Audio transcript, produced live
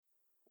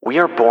We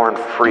are born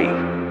free.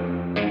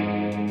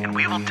 And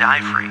we will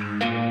die free.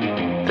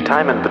 The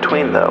time in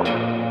between, though,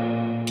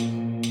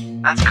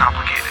 that's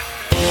complicated.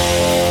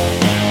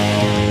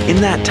 In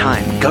that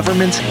time,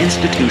 governments,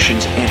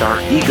 institutions, and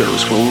our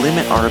egos will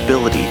limit our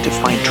ability to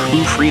find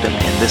true freedom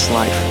in this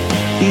life.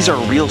 These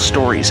are real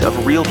stories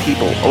of real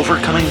people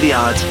overcoming the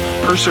odds,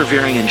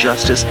 persevering in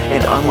justice,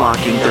 and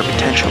unlocking their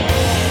potential.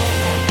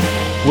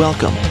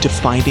 Welcome to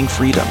Finding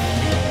Freedom.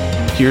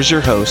 Here's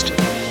your host,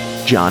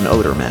 John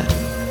Odermatt.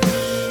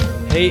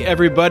 Hey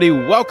everybody,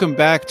 welcome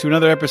back to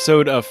another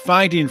episode of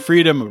Finding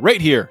Freedom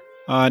right here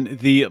on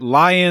the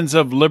Lions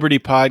of Liberty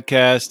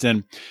podcast,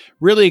 and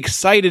really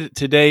excited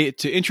today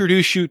to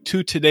introduce you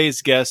to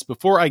today's guest.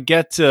 Before I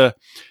get to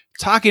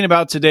talking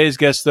about today's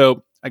guest,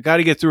 though, I got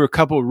to get through a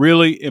couple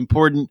really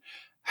important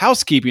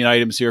housekeeping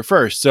items here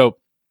first. So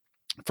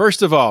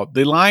first of all,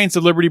 the Lions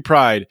of Liberty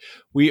Pride,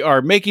 we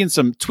are making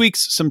some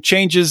tweaks, some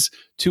changes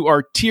to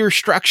our tier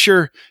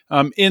structure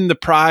in the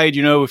Pride.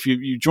 You know, if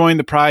you join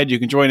the Pride, you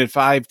can join at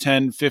 $5,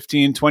 $10,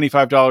 $15,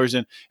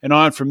 $25 and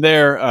on from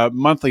there,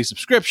 monthly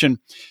subscription.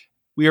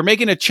 We are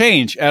making a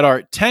change at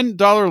our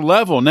 $10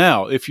 level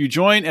now. If you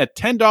join at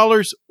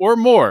 $10 or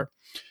more,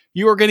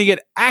 you are going to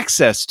get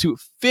access to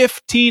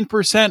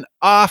 15%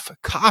 off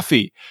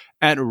coffee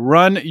at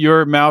Run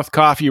Your Mouth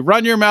Coffee.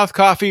 Run Your Mouth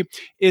Coffee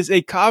is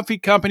a coffee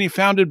company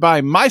founded by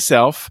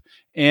myself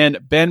and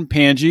Ben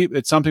Pangi.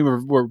 It's something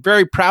we're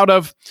very proud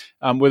of,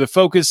 with a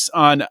focus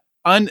on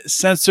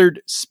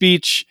uncensored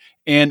speech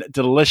and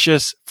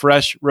delicious,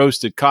 fresh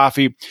roasted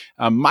coffee.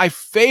 My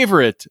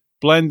favorite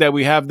blend that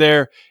we have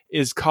there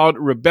is called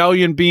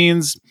Rebellion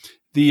Beans.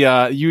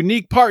 The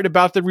unique part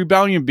about the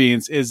Rebellion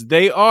Beans is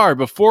they are,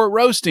 before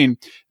roasting,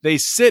 they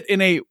sit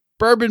in a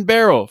bourbon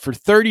barrel for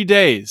 30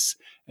 days.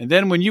 And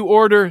then when you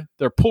order,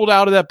 they're pulled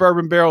out of that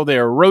bourbon barrel, they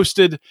are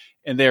roasted,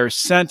 and they are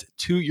sent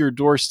to your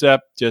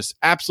doorstep. Just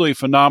absolutely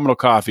phenomenal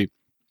coffee.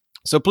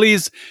 So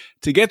please,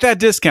 to get that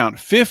discount,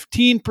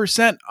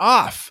 15%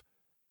 off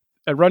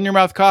at Run Your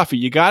Mouth Coffee,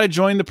 you got to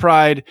join the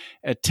Pride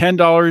at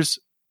 $10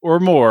 or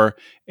more,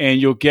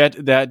 and you'll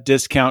get that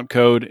discount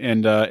code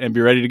and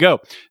be ready to go.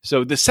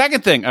 So the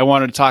second thing I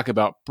wanted to talk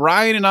about,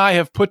 Brian and I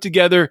have put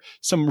together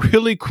some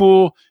really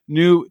cool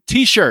new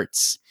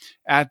t-shirts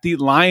at the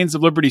Lions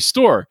of Liberty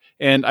store.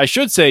 And I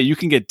should say you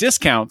can get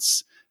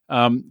discounts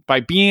by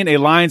being a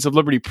Lions of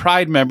Liberty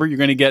Pride member. You're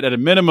going to get at a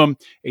minimum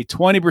a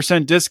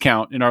 20%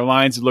 discount in our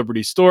Lions of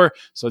Liberty store.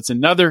 So it's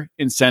another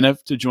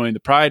incentive to join the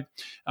Pride.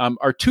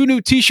 Our two new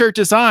t-shirt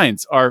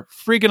designs are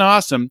freaking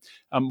awesome.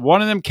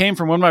 One of them came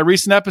from one of my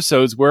recent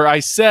episodes where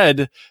I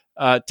said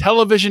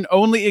television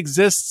only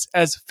exists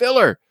as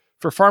filler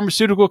for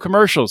pharmaceutical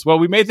commercials. Well,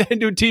 we made that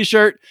into a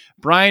t-shirt.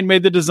 Brian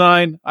made the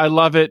design. I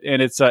love it.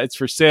 And it's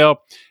for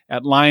sale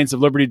at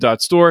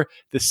lionsofliberty.store.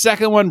 The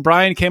second one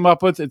Brian came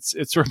up with,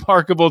 it's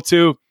remarkable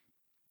too.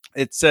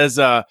 It says,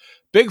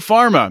 Big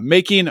Pharma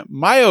making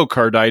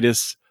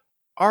myocarditis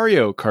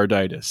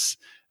ariocarditis.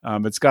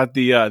 It's got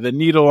the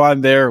needle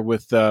on there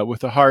with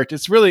the heart.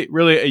 It's really,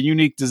 really a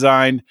unique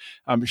design.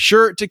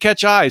 Sure to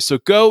catch eyes. So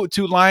go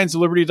to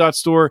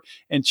lionsofliberty.store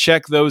and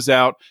check those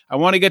out. I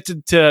want to get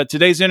to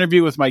today's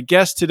interview with my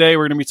guest today.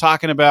 We're going to be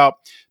talking about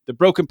the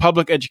broken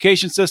public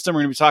education system.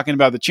 We're going to be talking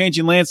about the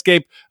changing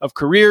landscape of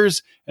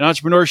careers and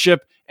entrepreneurship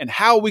and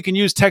how we can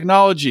use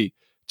technology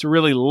to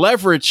really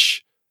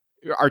leverage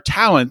our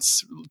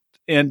talents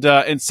and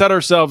set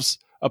ourselves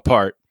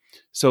apart.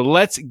 So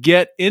let's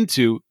get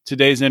into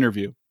today's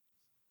interview.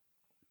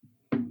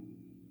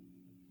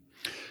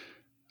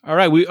 All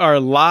right, we are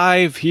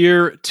live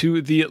here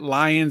to the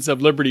Lions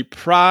of Liberty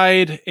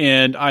Pride,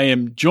 and I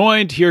am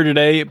joined here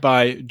today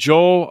by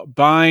Joel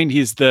Bine.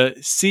 He's the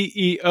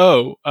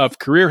CEO of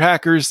Career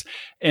Hackers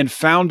and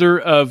founder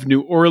of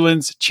New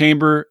Orleans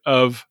Chamber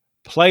of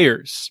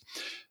Players.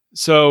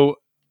 So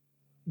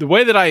the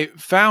way that I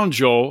found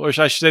Joel, or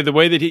I should say the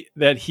way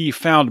that he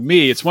found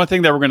me, it's one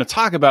thing that we're going to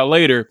talk about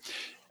later.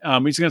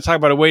 He's going to talk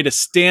about a way to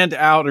stand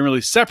out and really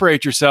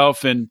separate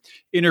yourself in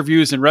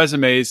interviews and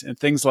resumes and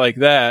things like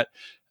that.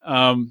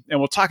 And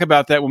we'll talk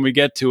about that when we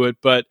get to it,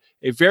 but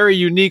a very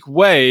unique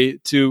way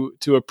to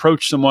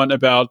approach someone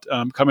about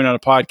coming on a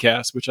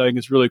podcast, which I think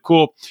is really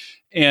cool.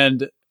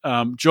 And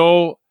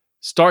Joel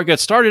got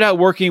started out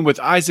working with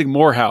Isaac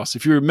Morehouse.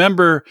 If you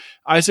remember,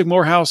 Isaac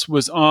Morehouse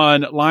was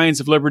on Lions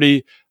of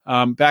Liberty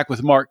back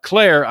with Mark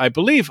Claire, I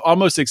believe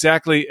almost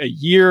exactly a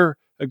year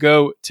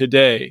ago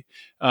today.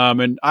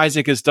 And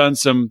Isaac has done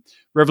some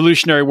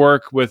revolutionary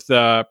work with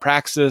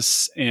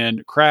Praxis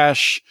and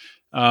Crash,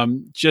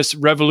 just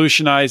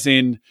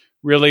revolutionizing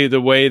really the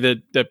way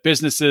that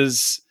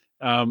businesses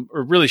are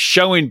really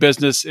showing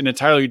business in an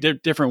entirely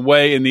different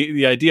way, and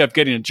the idea of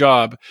getting a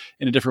job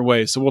in a different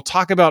way. So we'll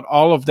talk about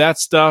all of that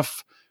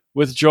stuff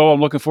with Joel. I'm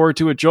looking forward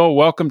to it. Joel,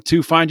 welcome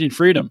to Finding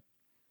Freedom.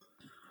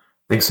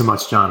 Thanks so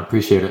much, John.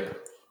 Appreciate it.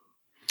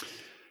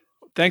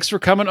 Thanks for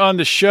coming on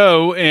the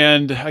show.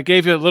 And I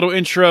gave you a little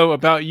intro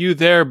about you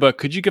there, but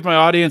could you give my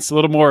audience a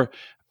little more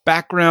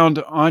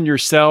background on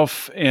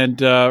yourself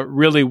and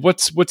really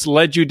what's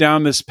led you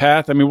down this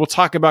path? I mean, we'll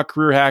talk about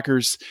career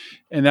hackers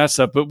and that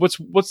stuff, but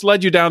what's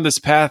led you down this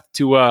path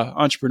to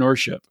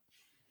entrepreneurship?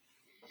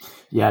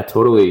 Yeah,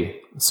 totally.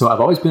 So I've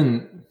always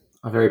been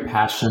a very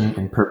passion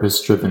and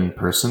purpose-driven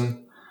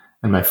person.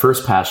 And my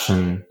first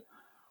passion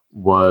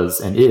was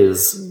and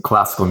is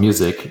classical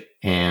music.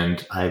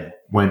 And I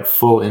went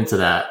full into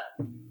that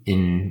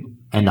in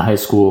high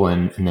school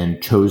and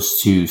then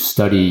chose to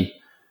study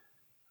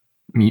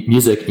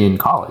music in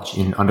college,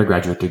 in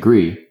undergraduate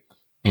degree,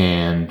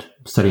 and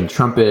studying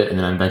trumpet. And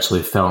then I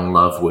eventually fell in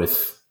love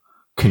with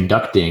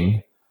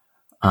conducting,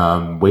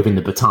 waving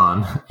the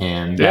baton.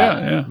 And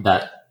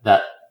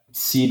that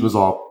seed was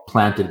all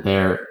planted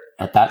there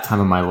at that time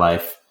of my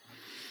life.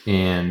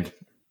 And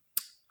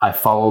I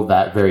followed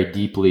that very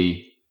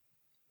deeply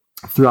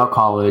throughout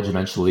college,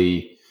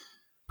 eventually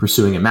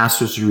pursuing a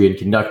master's degree in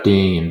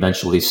conducting, and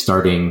eventually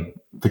starting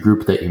the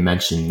group that you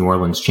mentioned, New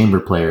Orleans Chamber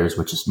Players,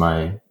 which is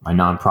my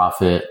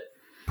nonprofit,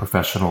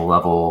 professional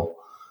level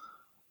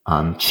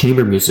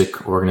chamber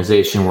music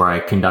organization where I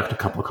conduct a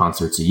couple of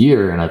concerts a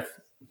year. And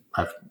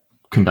I've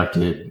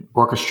conducted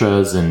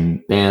orchestras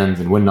and bands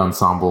and wind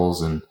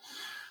ensembles and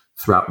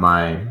throughout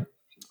my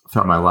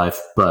life.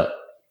 But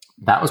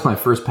that was my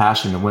first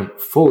passion and went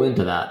full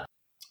into that.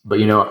 But,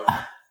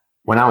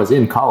 when I was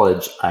in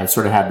college, I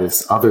sort of had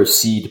this other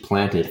seed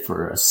planted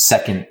for a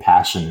second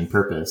passion and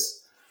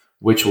purpose,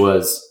 which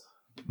was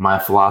my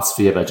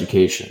philosophy of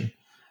education.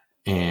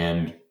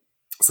 And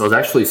so I was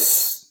actually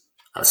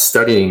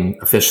studying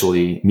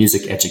officially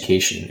music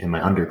education in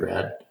my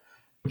undergrad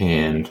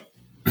and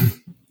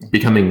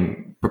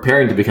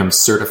preparing to become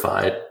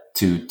certified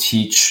to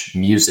teach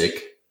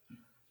music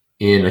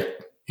in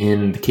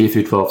the K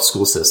through 12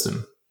 school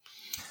system,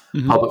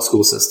 public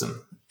school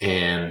system.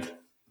 And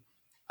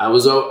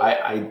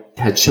I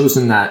had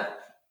chosen that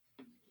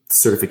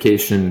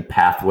certification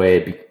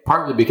pathway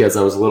partly because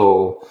I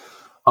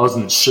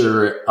wasn't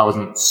sure, I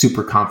wasn't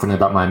super confident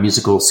about my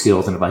musical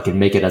skills and if I could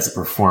make it as a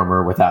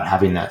performer without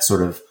having that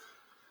sort of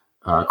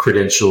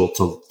credential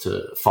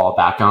to fall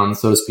back on,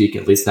 so to speak.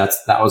 At least that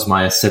was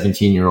my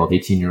 17-year-old,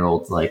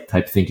 18-year-old like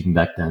type thinking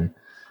back then.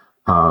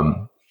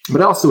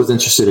 But I also was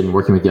interested in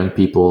working with young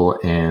people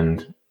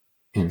and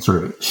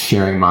sort of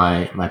sharing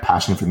my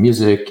passion for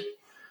music.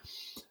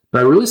 But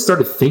I really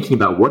started thinking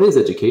about what is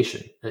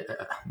education.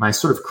 My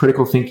sort of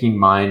critical thinking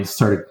mind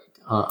started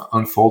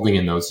unfolding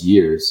in those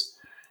years.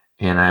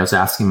 And I was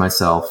asking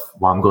myself,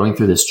 while I'm going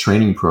through this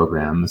training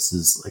program, this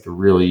is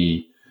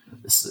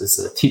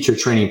a teacher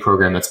training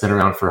program that's been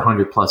around for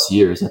 100 plus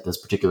years at this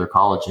particular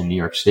college in New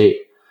York State.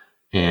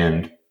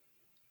 And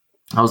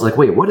I was like,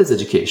 wait, what is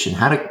education?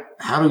 How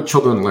do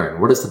children learn?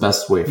 What is the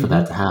best way for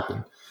that to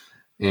happen?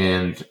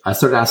 And I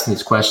started asking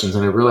these questions,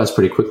 and I realized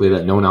pretty quickly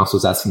that no one else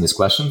was asking these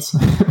questions.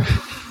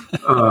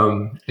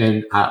 When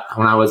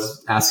I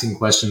was asking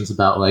questions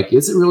about like,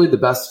 is it really the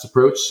best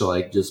approach to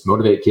like just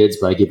motivate kids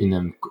by giving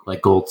them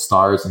like gold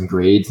stars and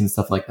grades and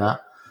stuff like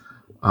that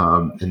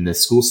in the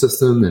school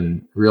system,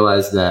 and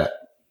realized that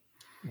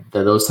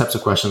those types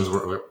of questions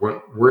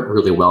weren't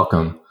really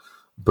welcome.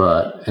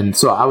 And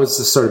so I was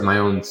just started my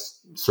own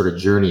sort of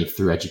journey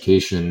through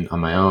education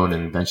on my own,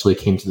 and eventually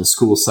came to the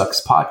School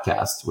Sucks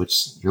podcast,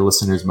 which your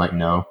listeners might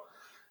know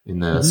in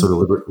the sort of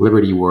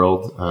liberty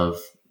world of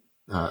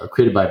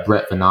created by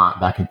Brett Veinotte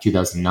back in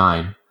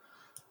 2009.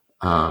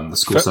 The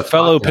School Sucks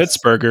fellow podcast.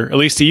 Pittsburgher. At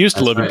least he used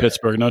to live in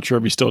Pittsburgh. Not sure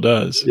if he still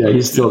does. Yeah,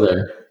 he's still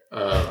there.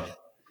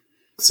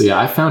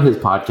 I found his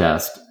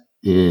podcast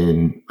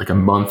in like a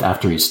month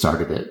after he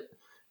started it.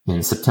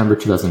 In September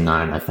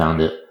 2009, I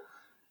found it.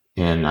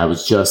 And I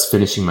was just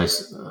starting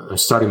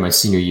my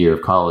senior year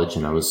of college,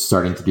 and I was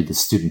starting to do the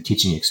student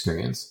teaching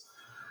experience.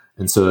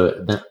 And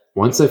so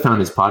once I found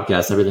his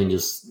podcast, everything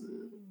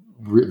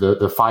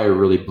the fire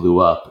really blew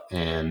up,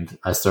 and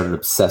I started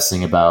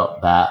obsessing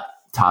about that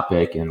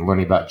topic and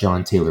learning about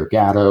John Taylor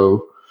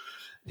Gatto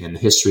and the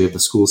history of the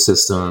school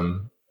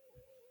system.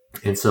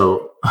 And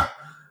so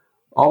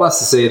all that's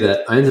to say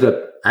that I ended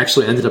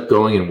up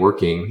going and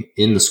working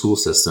in the school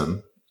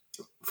system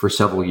for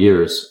several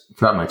years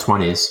throughout my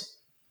 20s.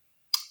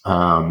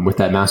 With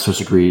that master's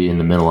degree in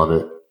the middle of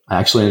it, I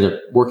actually ended up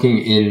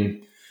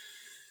working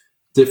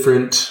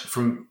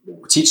from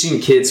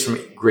teaching kids from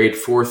grade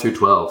 4 through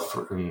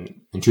 12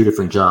 in 2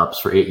 different jobs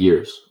for 8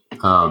 years.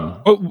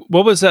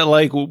 What was that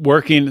like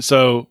working?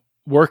 So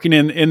working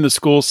in the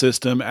school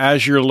system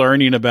as you're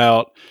learning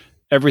about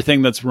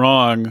everything that's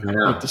wrong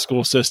with the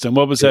school system.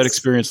 What was that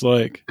experience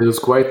like? It was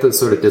quite the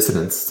sort of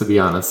dissonance, to be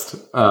honest.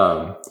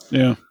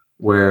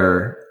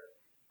 Where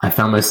I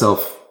found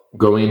myself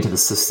going into the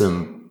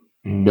system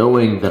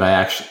knowing that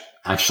I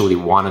actually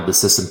wanted the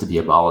system to be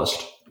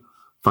abolished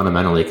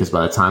fundamentally, because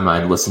by the time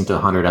I listened to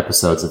 100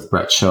 episodes of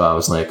Brett's show, I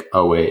was like,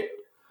 oh, wait,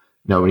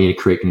 no, we need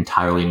to create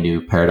entirely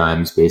new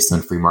paradigms based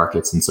on free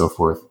markets and so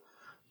forth.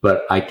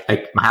 But I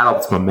had all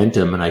this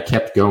momentum, and I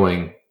kept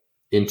going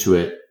into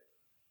it,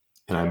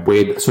 and I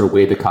weighed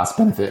the cost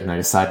benefit, and I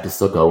decided to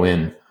still go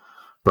in.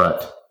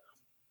 But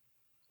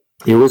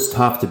it was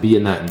tough to be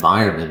in that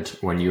environment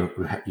when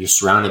you're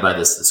surrounded by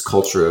this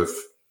culture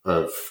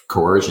of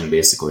coercion,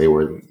 basically,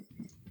 where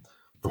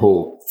the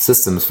whole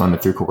system is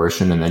funded through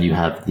coercion, and then you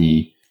have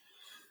the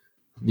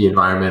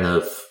environment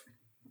of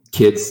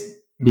kids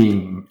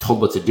being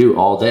told what to do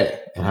all day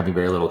and having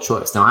very little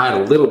choice. Now, it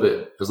was a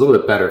little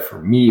bit better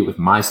for me with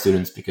my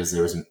students because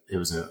it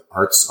was an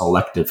arts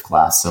elective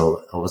class,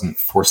 so I wasn't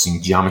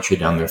forcing geometry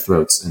down their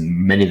throats, and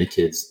many of the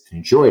kids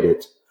enjoyed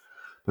it.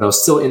 But I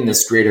was still in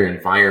this greater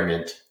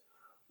environment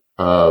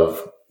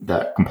of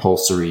that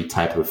compulsory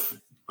type of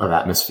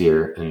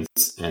atmosphere, and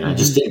I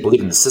just didn't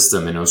believe in the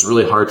system, and it was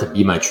really hard to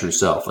be my true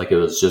self. Like, it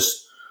was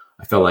just,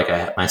 I felt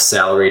like my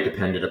salary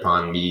depended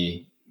upon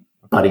me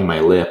biting my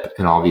lip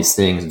and all these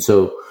things. And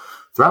so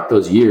throughout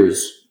those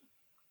years,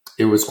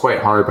 it was quite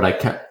hard, but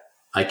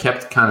I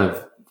kept kind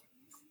of,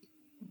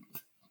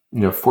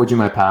 forging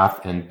my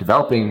path and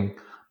developing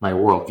my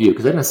worldview,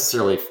 because I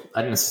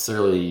didn't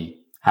necessarily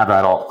have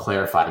that all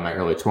clarified in my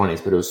early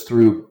 20s, but it was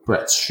through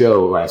Brett's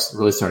show where I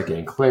really started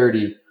getting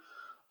clarity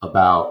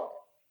about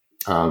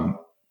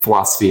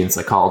philosophy and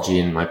psychology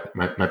and my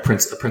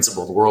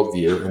principled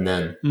worldview. And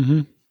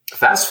then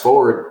fast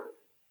forward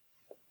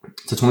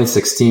to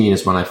 2016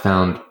 is when I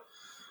found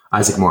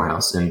Isaac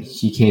Morehouse, and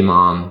he came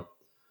on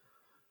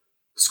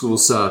School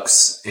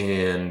Sucks,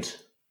 and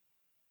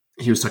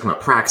he was talking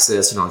about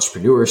praxis and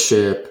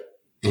entrepreneurship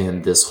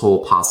and this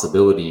whole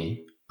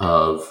possibility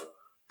of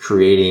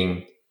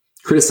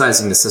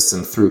criticizing the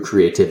system through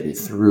creativity,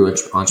 through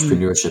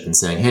entrepreneurship, and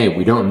saying, hey,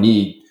 we don't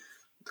need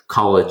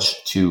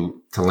college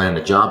to land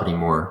a job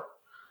anymore.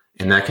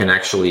 And that can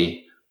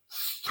actually,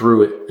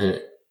 through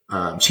it,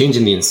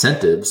 changing the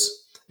incentives,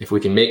 if we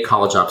can make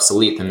college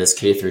obsolete, then this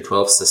K through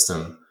 12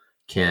 system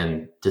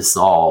can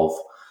dissolve,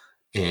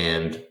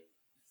 and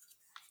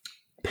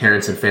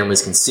parents and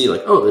families can see,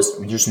 like, oh,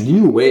 there's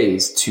new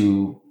ways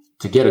to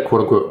get a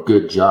quote unquote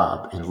good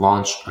job and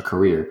launch a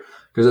career.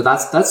 Because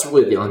that's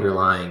really the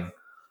underlying,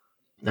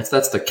 that's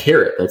the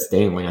carrot that's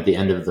dangling at the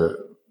end of the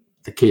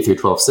K through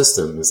 12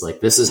 system, is like,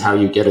 this is how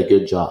you get a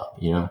good job,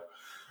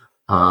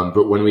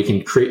 but when we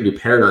can create new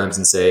paradigms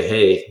and say,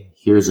 hey,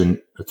 here's a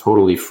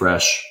totally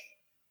fresh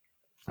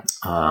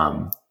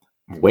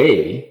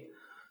way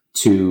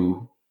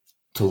to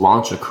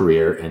launch a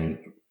career,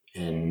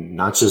 and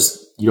not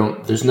just,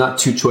 there's not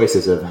two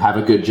choices of have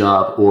a good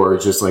job or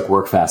just like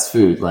work fast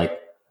food. Like,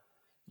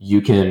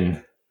 you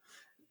can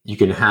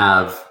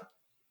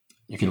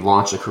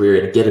launch a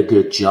career and get a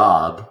good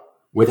job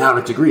without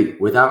a degree,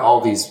 without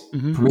all these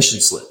permission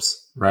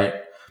slips, right?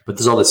 But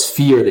there's all this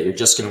fear that you're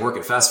just going to work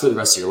at fast food the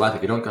rest of your life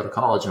if you don't go to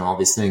college and all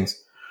these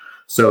things.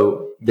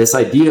 So this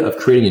idea of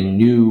creating a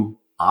new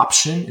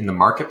option in the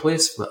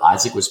marketplace that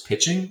Isaac was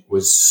pitching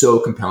was so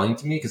compelling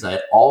to me, because I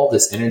had all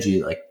this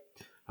energy. Like,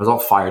 I was all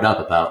fired up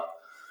about,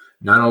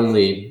 not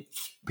only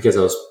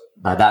because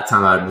by that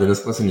time I'd been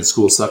listening to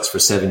School Sucks for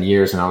 7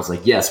 years, and I was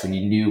like, yes, we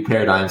need new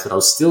paradigms, but I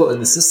was still in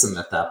the system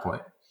at that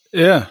point.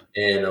 Yeah.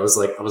 And I was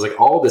like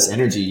all this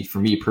energy for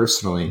me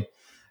personally.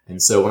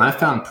 And so when I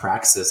found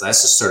Praxis, I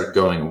just started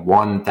going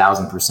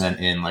 1000%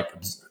 in, like,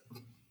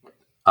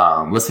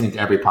 listening to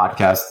every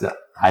podcast that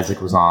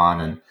Isaac was on,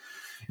 and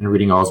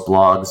reading all his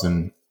blogs,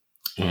 and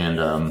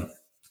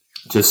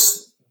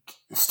just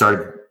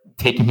started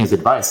taking his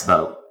advice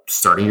about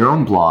starting your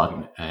own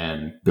blog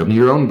and building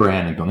your own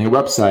brand and building a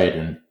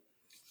website,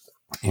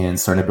 and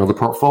starting to build a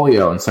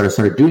portfolio, and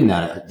started doing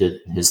that. I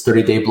did his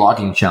 30-day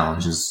blogging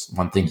challenge is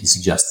one thing he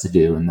suggests to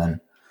do. And then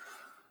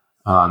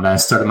I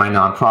started my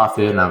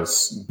nonprofit, and I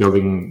was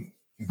building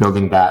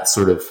that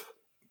sort of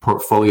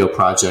portfolio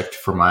project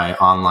for my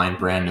online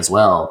brand as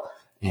well,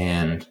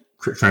 and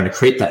trying to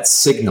create that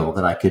signal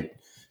that I could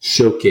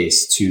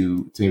showcase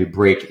to maybe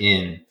break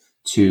in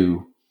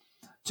to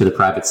the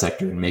private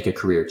sector and make a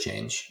career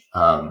change.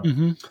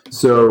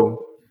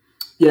 So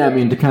yeah, I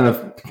mean, to kind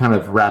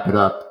of wrap it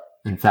up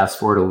and fast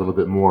forward a little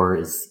bit more,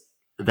 is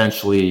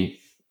eventually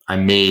I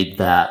made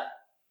that.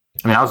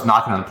 I mean, I was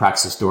knocking on the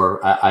Praxis door.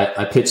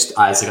 I pitched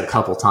Isaac a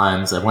couple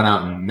times. I went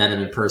out and met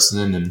him in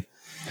person,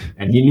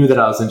 and he knew that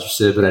I was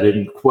interested, but I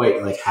didn't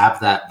quite like have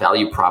that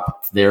value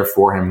prop there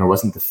for him. There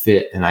wasn't the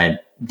fit, and I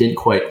didn't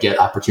quite get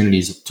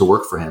opportunities to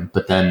work for him.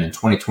 But then in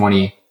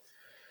 2020,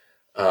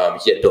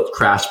 he had built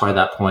Crash by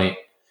that point,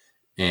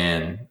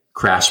 and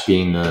Crash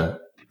being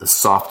the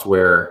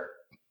software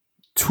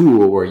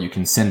tool where you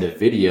can send a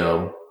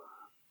video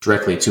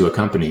directly to a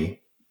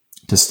company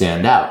to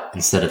stand out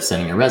instead of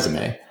sending a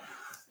resume.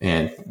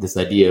 And this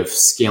idea of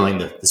scaling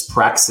this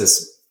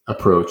Praxis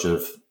approach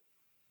of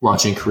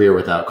launching a career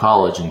without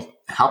college and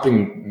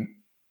helping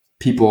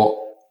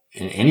people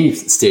in any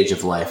stage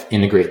of life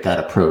integrate that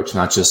approach,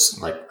 not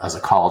just like as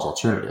a college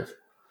alternative.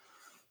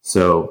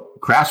 So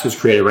Crash was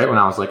created right when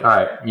I was like, all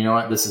right, you know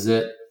what, this is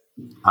it.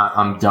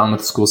 I'm done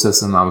with the school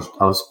system. I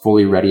was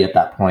fully ready at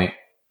that point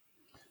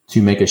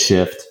to make a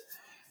shift.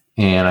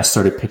 And I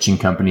started pitching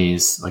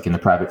companies like in the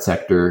private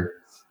sector,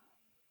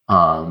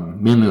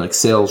 mainly like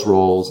sales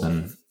roles.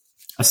 And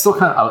I still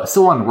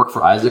wanted to work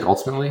for Isaac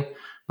ultimately,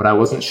 but I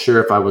wasn't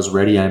sure if I was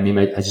ready. I mean,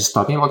 I just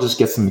thought, maybe I'll just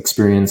get some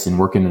experience in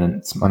working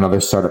in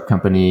another startup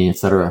company,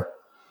 etc.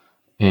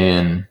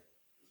 And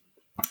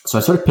so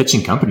I started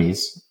pitching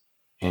companies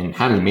and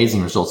had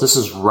amazing results. This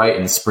is right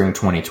in spring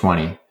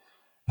 2020.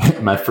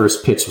 My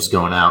first pitch was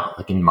going out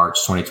like in March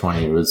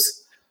 2020. It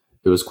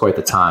was quite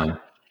the time.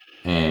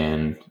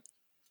 But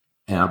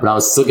I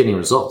was still getting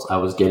results. I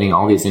was getting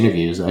all these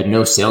interviews. I had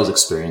no sales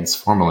experience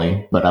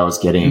formally, but I was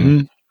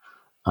getting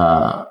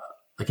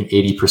like an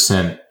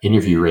 80%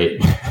 interview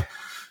rate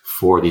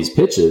for these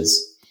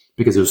pitches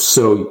because it was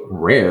so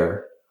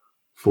rare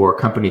for a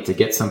company to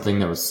get something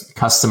that was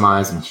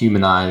customized and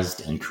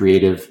humanized and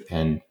creative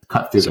and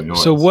cut through the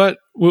noise. So what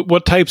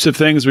types of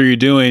things were you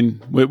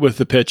doing with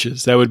the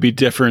pitches that would be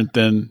different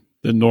than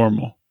the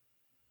normal?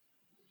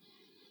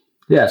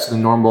 Yeah, so the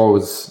normal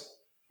was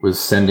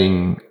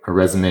sending a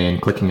resume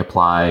and clicking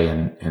apply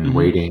and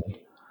waiting,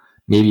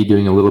 maybe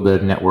doing a little bit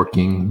of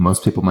networking.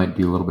 Most people might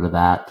do a little bit of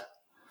that.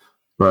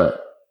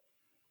 But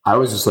I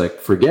was just like,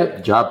 forget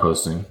the job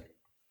posting.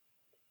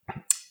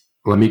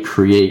 Let me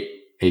create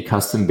a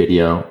custom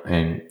video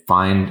and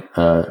find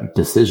a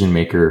decision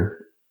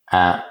maker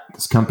at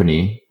this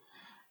company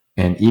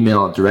and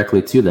email it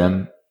directly to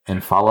them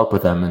and follow up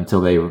with them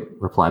until they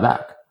reply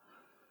back.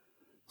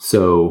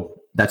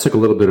 So that took a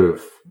little bit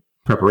of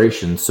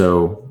preparation.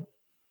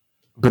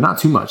 But not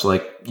too much.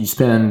 Like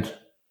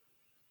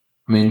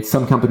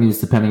some companies,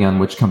 depending on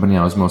which company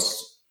I was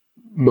most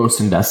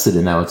invested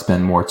in, I would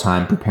spend more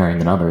time preparing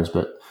than others.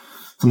 But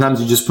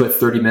sometimes you just put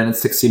 30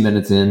 minutes, 60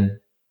 minutes in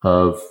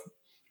of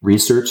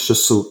research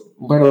just to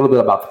learn a little bit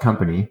about the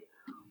company,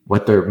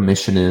 what their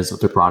mission is, what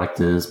their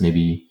product is,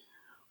 maybe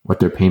what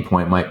their pain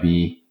point might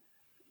be.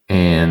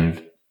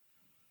 And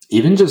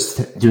even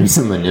just doing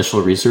some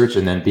initial research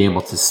and then being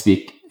able to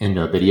speak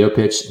into a video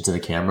pitch into the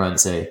camera and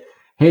say,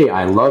 hey,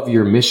 I love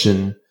your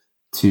mission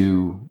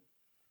to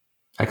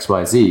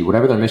XYZ,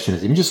 whatever their mission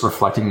is, even just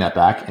reflecting that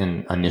back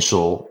in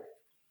initial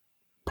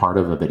part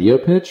of a video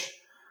pitch,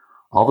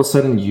 all of a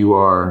sudden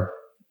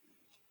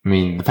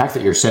the fact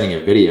that you're sending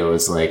a video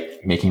is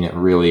like making it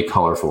really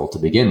colorful to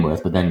begin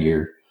with, but then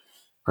you're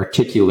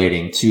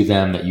articulating to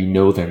them that you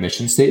know their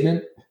mission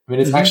statement. I mean,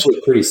 it's actually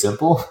pretty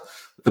simple.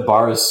 The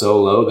bar is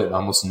so low that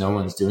almost no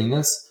one's doing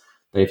this,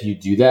 that if you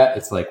do that,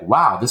 it's like,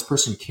 wow, this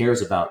person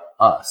cares about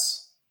us.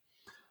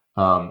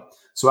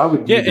 So I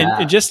would do that.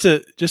 And just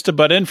to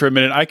butt in for a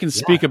minute, I can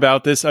speak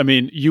about this. I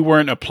mean, you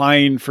weren't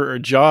applying for a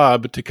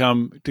job to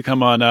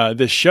come on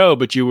this show,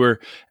 but you were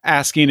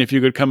asking if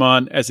you could come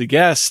on as a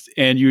guest,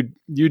 and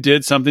you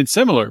did something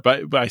similar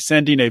by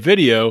sending a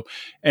video,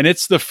 and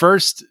it's the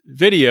first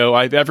video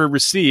I've ever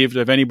received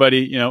of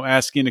anybody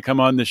asking to come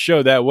on the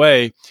show that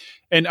way.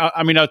 And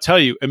I'll tell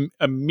you,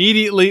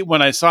 immediately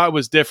when I saw it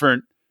was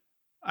different,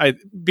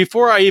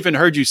 before I even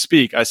heard you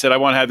speak, I said I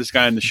want to have this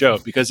guy on the show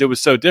because it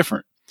was so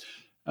different.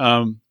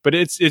 But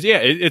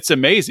it's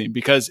amazing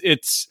because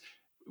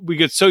we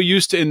get so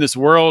used to in this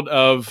world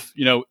of,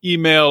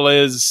 email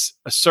is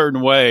a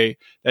certain way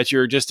that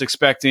you're just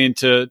expecting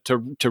to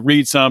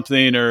read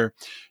something, or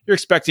you're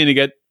expecting to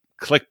get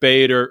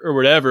clickbait or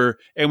whatever.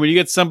 And when you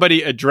get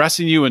somebody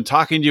addressing you and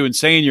talking to you and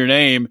saying your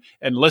name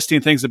and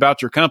listing things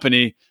about your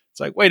company, it's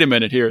like, wait a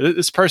minute here,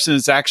 this person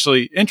is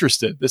actually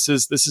interested. This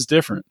is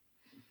different.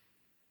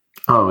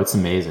 Oh, it's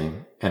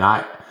amazing. And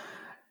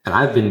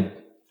I've been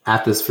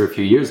at this for a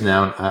few years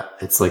now.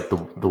 It's like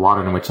the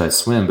water in which I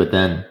swim, but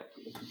then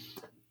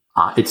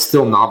it's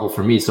still novel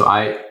for me. So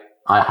I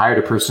hired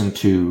a person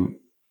to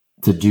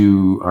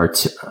do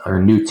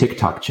our new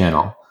TikTok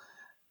channel,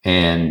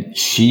 and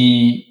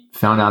she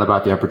found out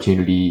about the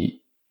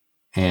opportunity,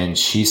 and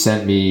she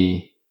sent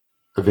me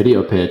a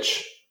video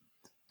pitch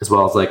as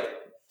well as like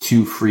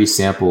 2 free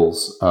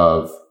samples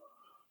of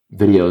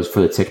videos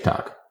for the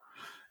TikTok.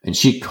 And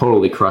she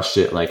totally crushed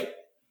it, like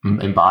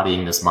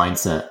embodying this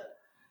mindset.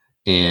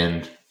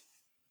 And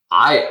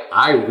I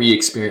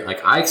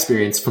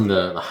experienced from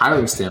the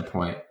hiring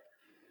standpoint,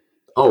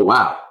 oh,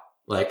 wow,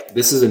 like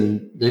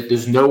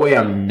there's no way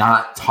I'm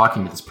not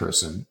talking to this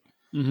person.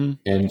 Mm-hmm.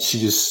 And it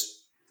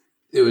just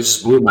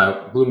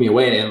blew me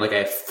away. And like,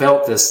 I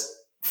felt this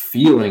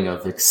feeling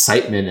of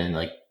excitement and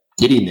like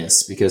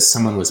giddiness because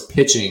someone was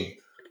pitching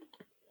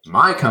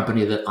my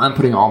company that I'm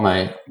putting all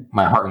my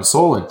heart and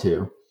soul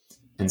into.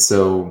 And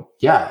so,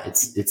 yeah,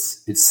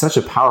 it's such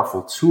a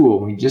powerful tool.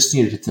 We just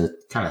needed to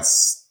kind of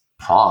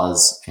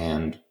pause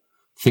and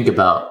think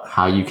about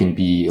how you can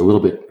be a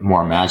little bit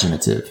more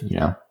imaginative,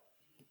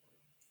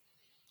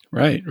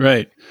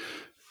 Right.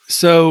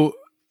 So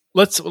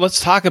let's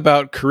talk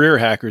about career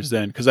hackers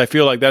then, because I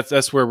feel like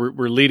that's where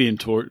we're leading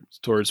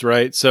towards,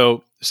 right?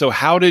 So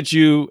how did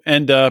you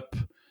end up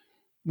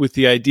with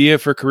the idea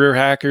for career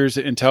hackers,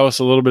 and tell us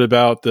a little bit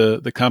about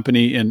the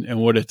company and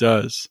what it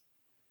does?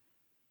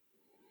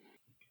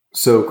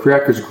 So Career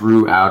Hackers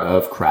grew out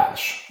of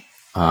Crash,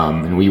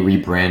 and we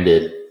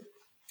rebranded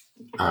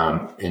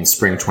in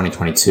spring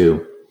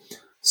 2022.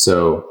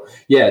 So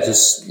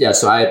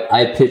so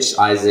I pitched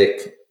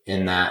Isaac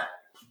in that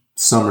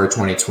summer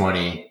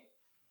 2020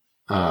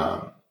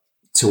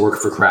 to work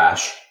for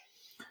Crash,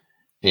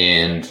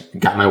 and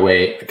got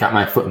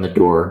my foot in the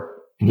door.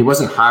 And he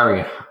wasn't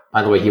hiring,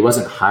 by the way, he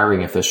wasn't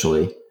hiring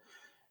officially.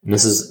 And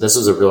this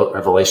was a real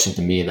revelation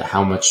to me, that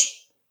how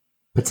much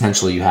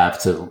potential you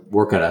have to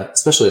work at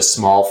especially a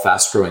small,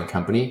 fast growing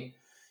company,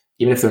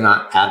 even if they're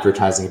not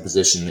advertising a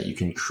position, that you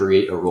can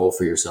create a role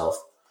for yourself.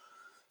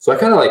 So I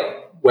kind of like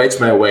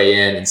wedged my way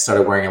in and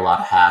started wearing a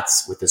lot of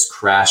hats with this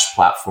Crash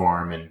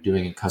platform, and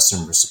doing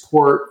customer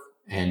support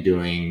and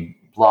doing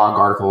blog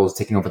articles,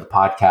 taking over the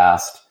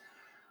podcast,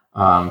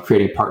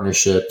 creating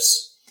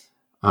partnerships.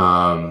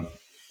 And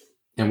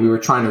we were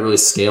trying to really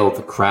scale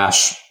the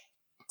Crash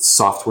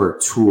software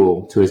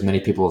tool to as many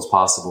people as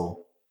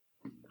possible.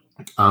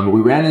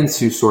 We ran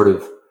into sort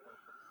of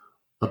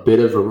a bit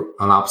of an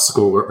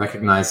obstacle,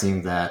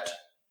 recognizing that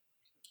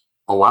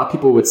a lot of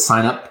people would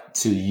sign up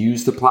to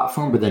use the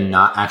platform, but then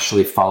not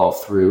actually follow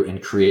through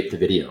and create the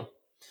video.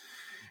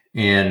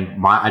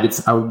 And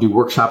I would do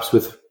workshops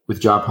with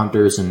job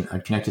hunters, and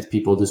I'd connect with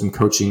people, do some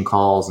coaching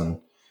calls, and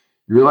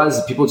you realize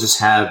that people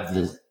just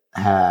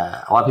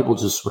a lot of people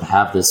just would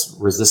have this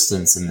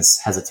resistance and this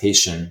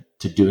hesitation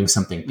to doing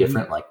something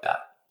different like that.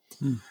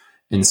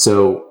 And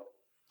so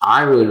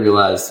I really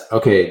realized,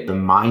 okay, the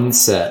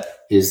mindset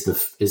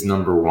is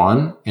number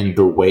one, and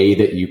the way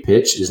that you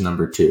pitch is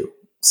number two.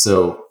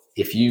 So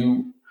if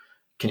you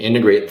can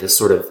integrate this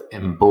sort of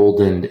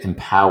emboldened,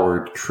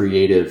 empowered,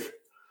 creative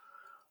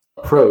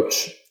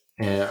approach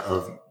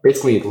of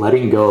basically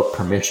letting go of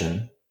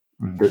permission,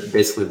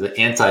 basically the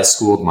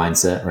anti-schooled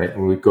mindset, right?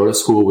 When we go to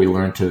school, we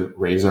learn to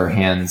raise our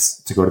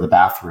hands to go to the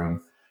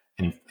bathroom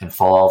and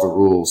follow all the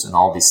rules and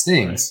all these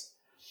things.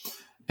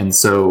 And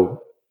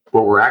so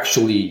what we're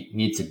actually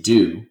need to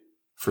do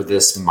for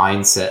this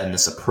mindset and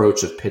this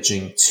approach of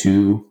pitching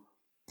to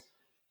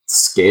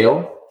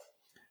scale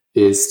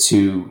is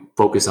to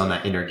focus on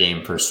that inner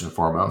game first and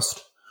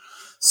foremost.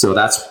 So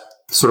that's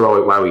sort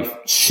of why we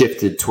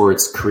shifted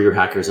towards Career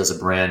Hackers as a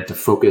brand, to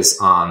focus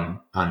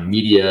on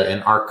media.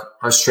 And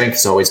our strength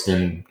has always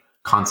been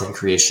content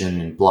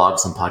creation and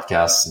blogs and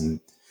podcasts, and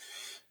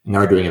now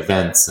we're doing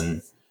events,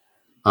 and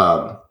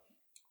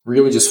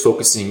really just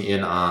focusing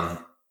in on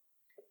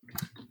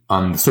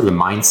sort of the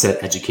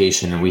mindset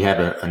education. And we have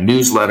a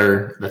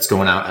newsletter that's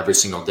going out every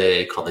single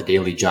day called the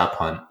Daily Job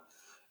Hunt.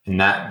 And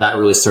that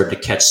really started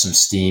to catch some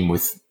steam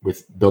with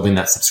building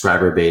that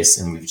subscriber base.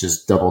 And we've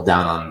just doubled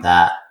down on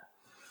that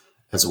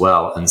as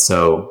well. And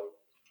so,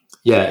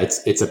 yeah,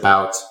 it's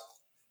about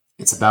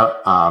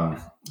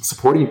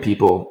supporting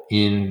people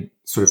in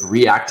sort of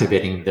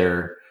reactivating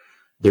their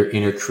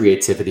inner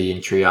creativity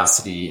and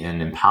curiosity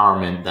and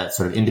empowerment, that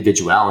sort of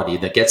individuality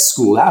that gets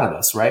schooled out of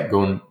us, right?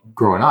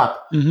 Growing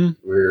up,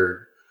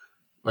 we're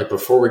like,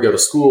 before we go to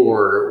school,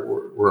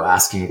 we're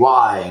asking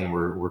why, and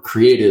we're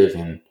creative,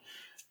 and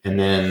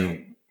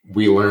then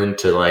we learn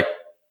to like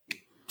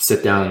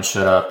sit down and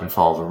shut up and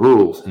follow the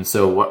rules. And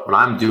so what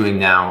I'm doing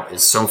now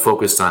is so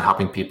focused on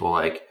helping people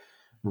like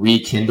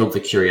rekindle the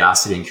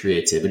curiosity and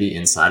creativity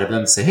inside of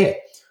them. Say, hey,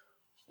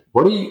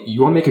 what do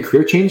you want to make a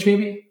career change?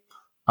 Maybe,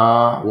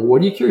 well,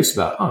 what are you curious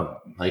about? Oh,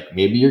 like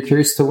maybe you're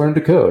curious to learn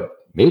to code.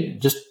 Maybe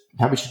just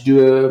how about you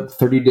do a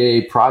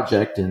 30-day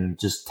project and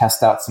just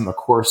test out a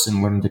course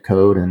and learn to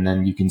code. And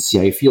then you can see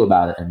how you feel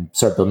about it and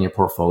start building your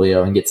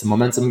portfolio and get some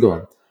momentum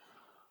going.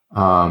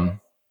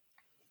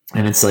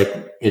 And it's like,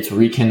 it's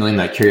rekindling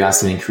that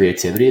curiosity and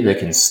creativity that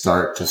can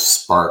start to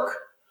spark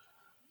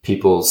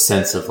people's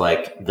sense of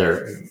like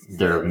their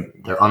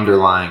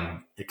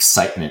underlying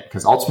excitement.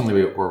 Because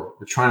ultimately we're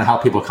trying to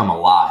help people come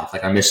alive.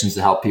 Like, our mission is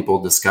to help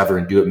people discover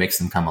and do what makes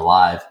them come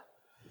alive,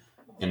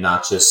 and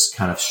not just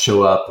kind of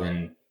show up.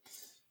 And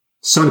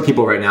so many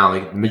people right now,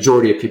 like the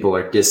majority of people,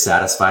 are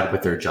dissatisfied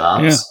with their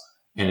jobs.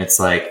 Yeah. And it's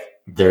like,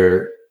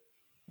 they're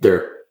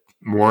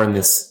more in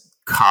this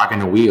cog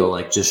in a wheel,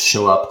 like just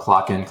show up,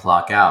 clock in,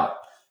 clock out.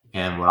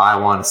 And what I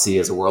want to see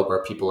is a world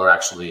where people are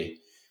actually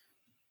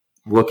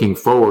looking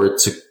forward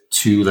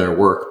to their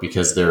work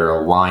because they're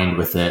aligned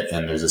with it,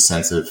 and there's a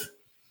sense of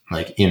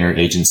like inner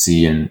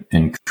agency and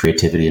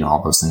creativity and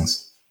all those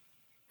things.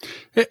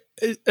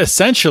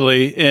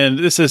 Essentially, and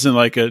this isn't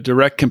like a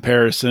direct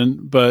comparison,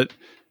 but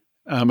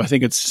I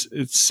think it's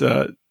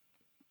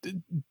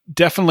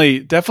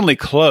definitely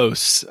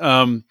close.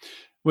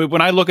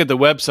 When I look at the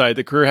website,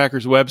 the Career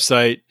Hackers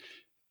website,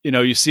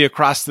 you see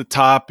across the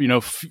top,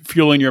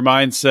 fueling your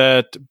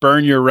mindset,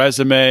 burn your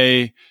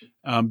resume,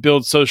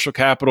 build social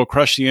capital,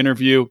 crush the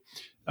interview,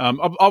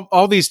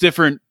 all these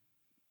different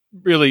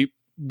really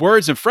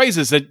words and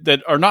phrases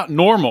that are not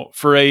normal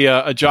for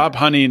a job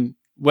hunting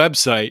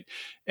website.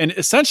 And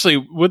essentially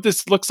what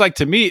this looks like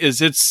to me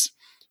is it's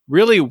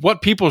really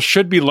what people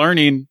should be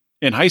learning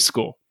in high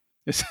school.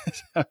 It's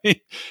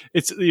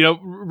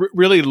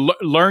really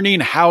learning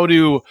how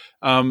to,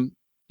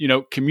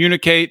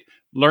 communicate,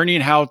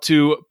 learning how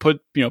to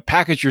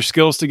package your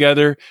skills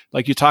together.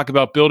 Like you talk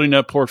about building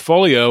a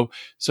portfolio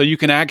so you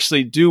can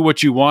actually do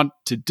what you want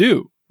to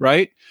do.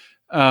 Right.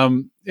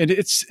 And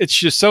it's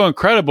just so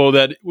incredible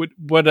that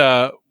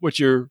what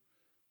you're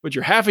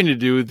having to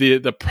do,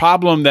 the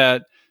problem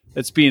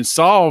that's being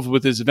solved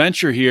with this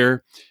venture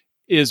here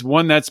is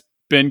one that's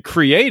been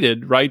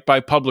created, right, by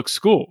public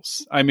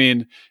schools. I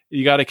mean,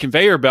 you got a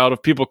conveyor belt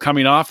of people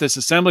coming off this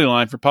assembly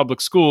line for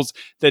public schools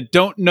that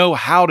don't know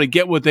how to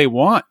get what they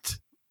want.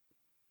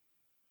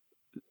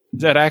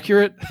 Is that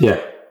accurate?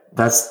 Yeah,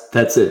 that's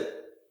it.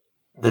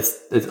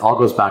 It all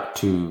goes back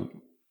to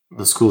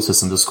the school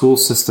system. The school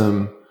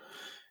system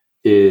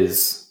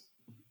is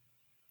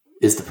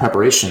the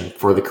preparation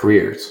for the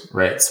careers,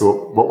 right?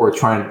 So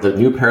the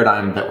new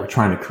paradigm that we're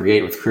trying to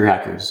create with Career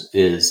Hackers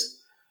is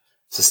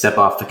to step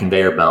off the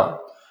conveyor belt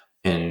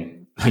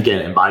and,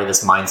 again, embody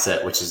this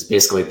mindset, which is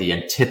basically the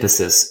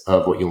antithesis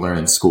of what you learn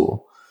in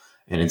school.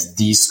 And it's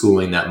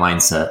de-schooling that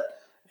mindset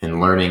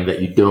and learning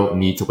that you don't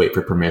need to wait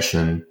for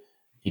permission.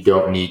 You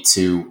don't need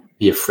to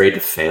be afraid to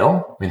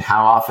fail. I mean,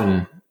 how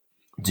often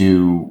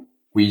do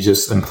we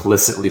just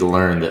implicitly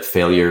learn that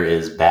failure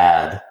is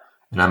bad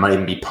and I might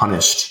even be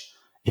punished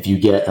if you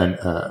get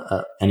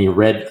a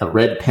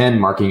red pen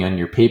marking on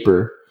your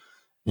paper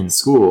in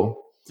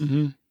school,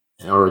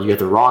 or you get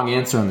the wrong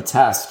answer on the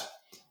test,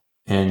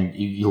 and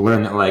you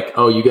learn that, like,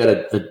 oh, you got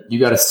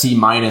a C-,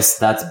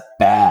 that's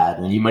bad,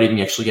 and you might even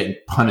actually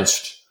get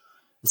punished.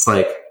 It's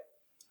like,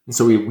 and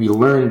so we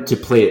learn to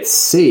play it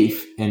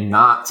safe and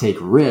not take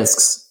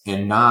risks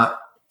and not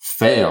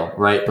fail,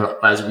 right? But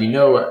as we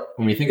know,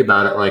 when we think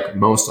about it, like,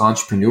 most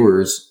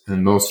entrepreneurs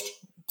and most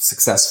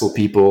successful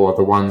people are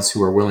the ones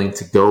who are willing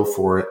to go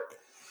for it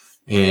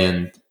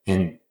and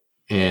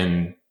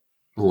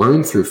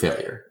learn through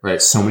failure,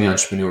 right? So many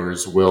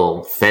entrepreneurs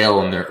will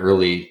fail in their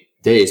early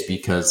days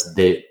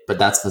but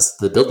that's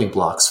the building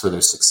blocks for their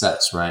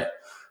success, right?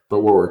 But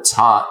what we're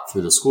taught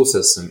through the school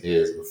system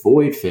is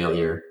avoid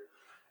failure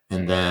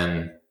and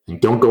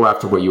don't go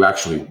after what you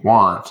actually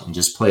want and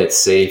just play it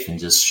safe and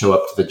just show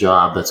up to the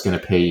job that's going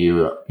to pay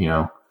you,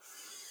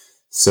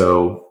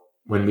 So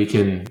when we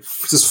can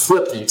just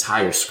flip the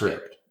entire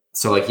script.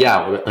 So, like,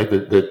 yeah, like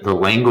the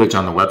language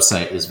on the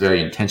website is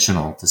very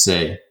intentional to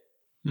say,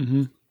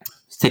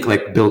 let's take,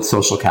 like, build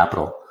social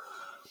capital.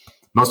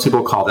 Most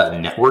people call that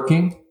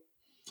networking.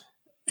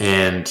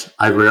 And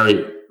I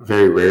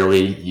very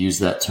rarely use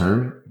that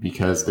term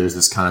because there's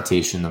this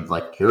connotation of,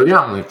 like, here we go,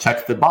 I'm going to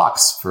check the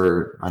box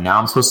for, now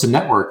I'm supposed to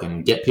network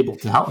and get people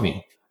to help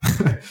me.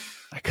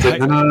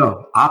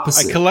 No.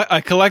 Opposite.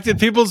 I collected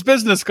people's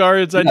business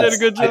cards. I did a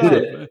good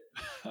job.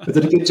 I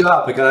did a good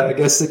job. I got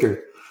a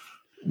sticker.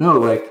 No,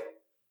 like,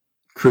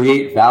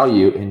 create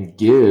value and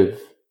give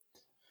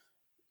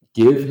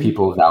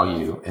people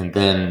value, and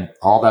then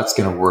all that's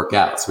going to work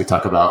out. So we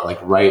talk about, like,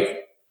 write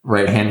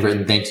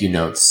handwritten thank you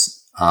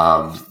notes,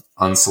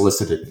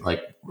 unsolicited,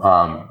 like,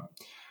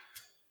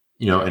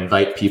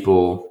 invite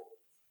people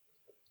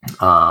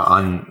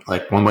on,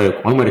 like, one way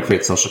to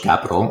create social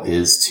capital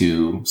is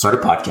to start a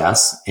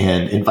podcast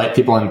and invite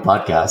people on the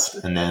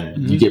podcast, and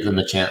then you give them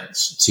a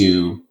chance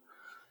to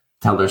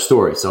tell their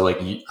story. So, like,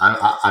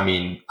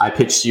 I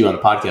pitched you on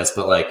the podcast,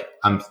 but, like,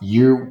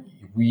 you're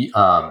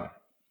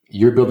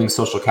building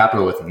social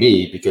capital with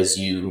me because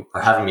you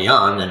are having me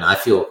on, and I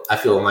feel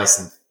nice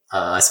and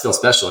I feel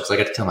special because I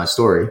get to tell my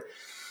story.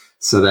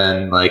 So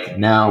then, like,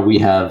 now we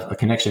have a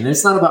connection. And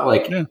it's not about,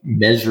 like,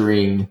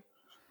 measuring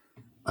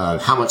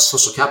how much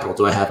social capital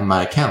do I have in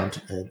my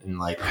account and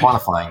like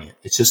quantifying it.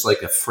 It's just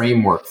like a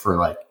framework for,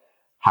 like,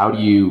 how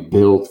do you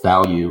build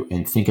value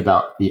and think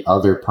about the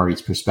other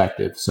party's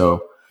perspective.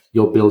 So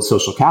you'll build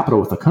social capital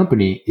with a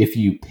company if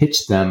you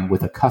pitch them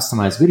with a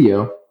customized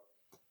video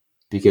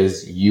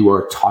because you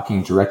are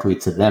talking directly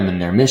to them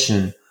and their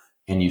mission,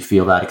 and you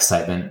feel that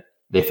excitement.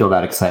 They feel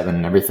that excitement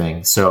and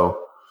everything. So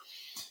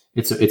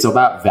it's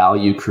about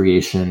value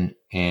creation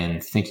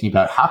and thinking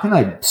about, how can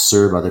I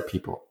serve other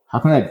people? How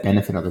can I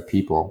benefit other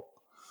people?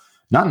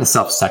 Not in a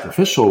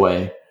self-sacrificial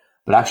way,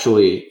 but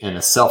actually in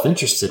a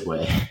self-interested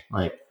way.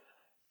 Like,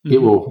 it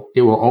will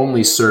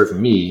only serve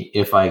me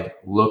if I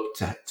look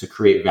to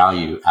create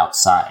value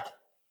outside.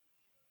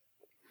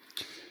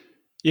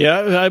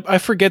 Yeah, I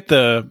forget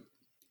the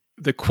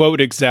quote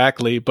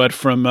exactly, but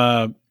from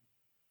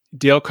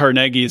Dale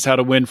Carnegie's How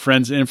to Win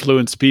Friends and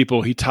Influence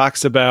People, he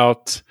talks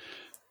about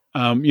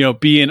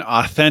being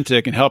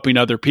authentic and helping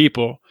other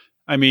people.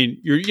 I mean,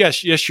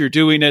 you're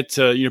doing it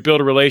to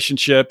build a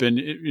relationship and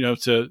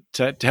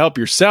to help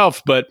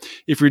yourself. But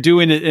if you're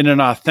doing it in an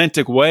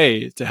authentic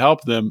way to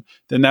help them,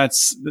 then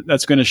that's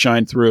going to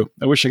shine through.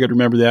 I wish I could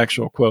remember the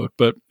actual quote,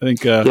 but I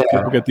think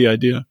people get the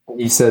idea.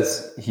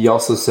 He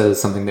also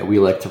says something that we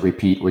like to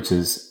repeat, which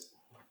is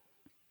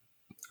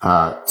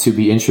to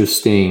be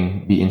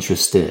interesting, be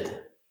interested.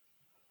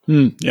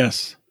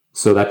 Yes.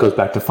 So that goes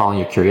back to following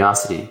your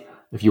curiosity.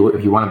 If you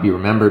want to be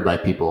remembered by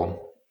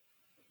people,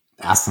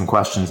 ask them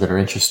questions that are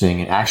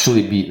interesting and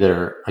actually that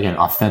are, again,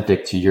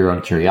 authentic to your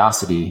own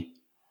curiosity,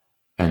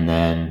 and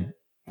then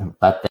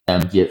let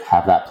them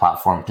have that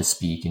platform to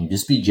speak and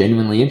just be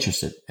genuinely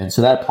interested. And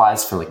so that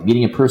applies for, like,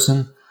 meeting a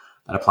person.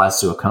 That applies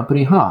to a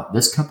company.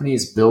 This company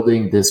is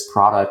building this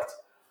product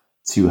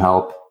to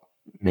help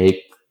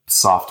make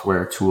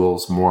software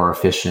tools more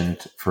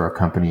efficient for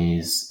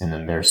companies and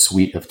then their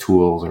suite of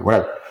tools or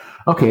whatever.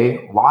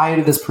 Okay, why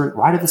did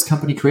this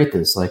company create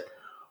this? Like,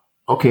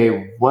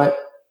 okay, what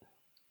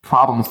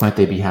problems might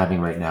they be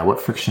having right now?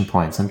 What friction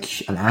points?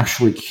 I'm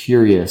actually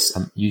curious.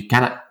 You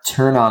kind of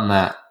turn on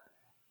that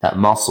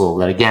muscle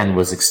that, again,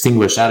 was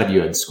extinguished out of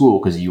you in school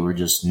because you were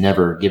just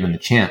never given the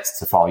chance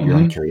to follow your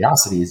own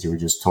curiosities. You were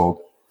just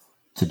told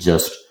to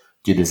just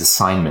do these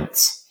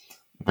assignments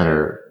that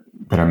are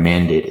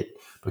mandated.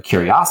 But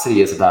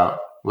curiosity is about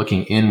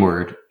looking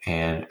inward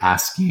and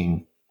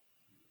asking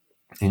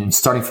and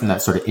starting from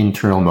that sort of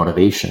internal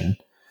motivation.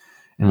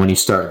 And when you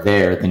start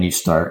there, then you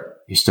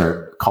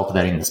start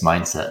cultivating this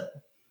mindset.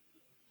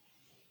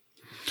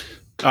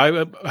 I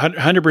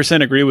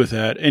 100% agree with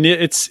that. And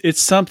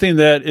it's something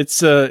that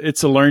it's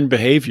a learned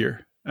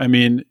behavior. I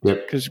mean,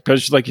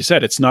 because like you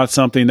said, it's not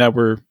something that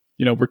we're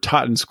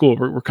taught in school.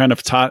 We're kind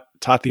of taught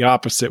the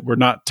opposite. We're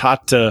not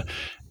taught to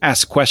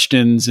ask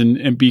questions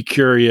and be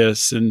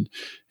curious and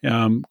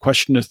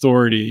question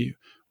authority,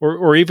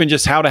 or even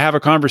just how to have a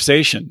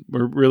conversation.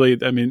 We're really,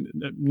 I mean,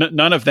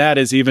 none of that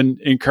is even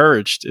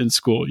encouraged in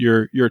school.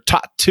 You're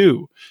taught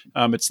to.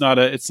 It's not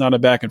a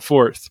back and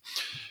forth.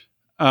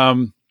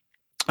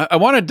 I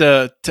wanted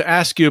to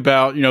ask you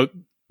about,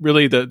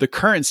 really the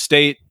current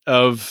state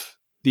of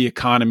the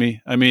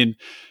economy. I mean,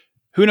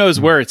 who knows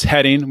where it's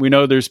heading? We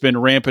know there's been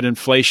rampant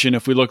inflation.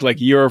 If we look like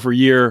year over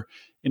year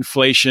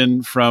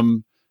inflation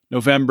from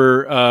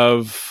November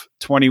of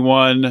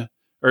 21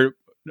 or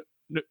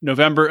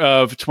November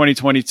of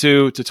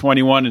 2022 to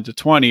 21 and to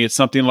 20, it's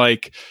something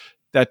like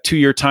that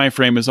 2-year time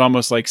frame is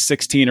almost like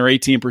 16 or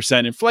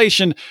 18%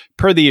 inflation.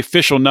 Per the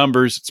official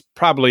numbers, it's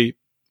probably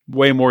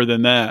way more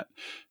than that.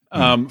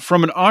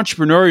 From an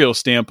entrepreneurial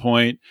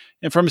standpoint,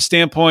 and from a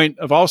standpoint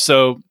of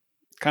also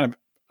kind of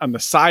on the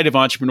side of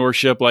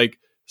entrepreneurship, like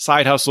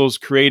side hustles,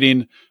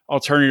 creating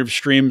alternative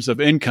streams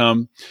of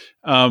income,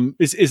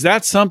 is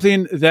that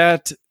something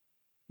that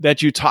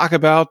you talk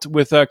about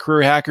with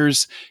career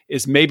hackers?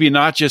 Is maybe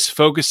not just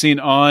focusing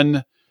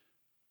on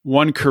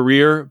one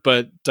career,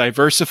 but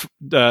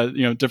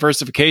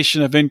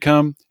diversification of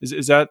income?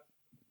 Is that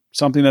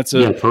something that's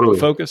a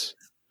focus?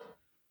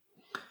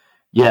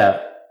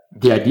 Yeah.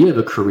 The idea of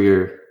a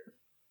career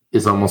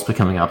is almost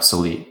becoming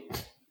obsolete.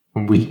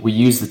 We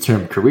use the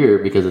term career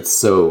because it's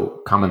so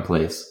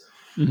commonplace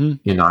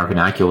in our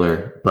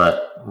vernacular,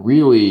 but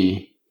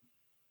really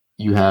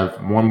you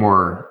have more and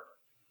more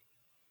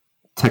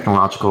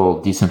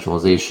technological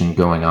decentralization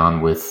going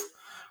on with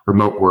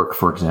remote work,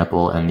 for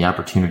example, and the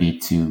opportunity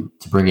to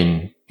bring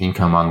in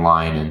income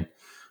online and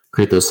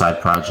create those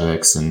side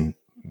projects and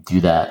do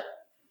that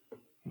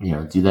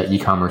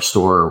e-commerce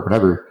store or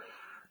whatever.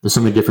 There's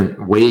so many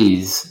different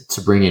ways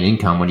to bring in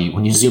income when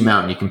you zoom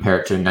out and you compare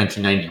it to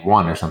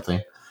 1991 or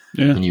something,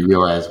 and you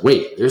realize,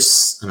 wait,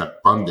 there's an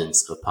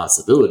abundance of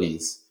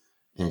possibilities,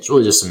 and it's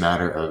really just a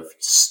matter of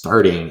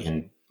starting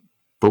and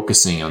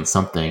focusing on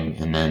something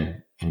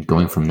and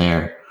going from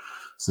there.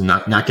 So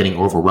not getting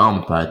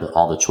overwhelmed by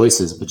all the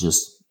choices, but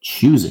just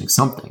choosing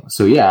something.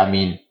 So yeah, I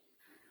mean,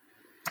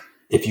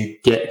 if you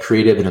get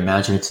creative and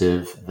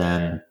imaginative,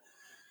 then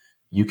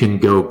you can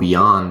go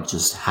beyond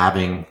just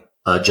having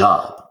a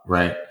job.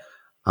 Right.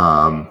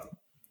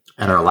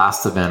 At our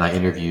last event, I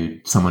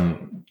interviewed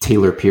someone,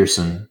 Taylor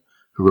Pearson,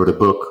 who wrote a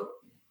book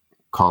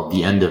called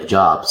The End of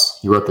Jobs.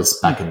 He wrote this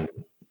back in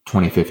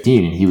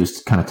 2015, and he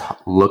was kind of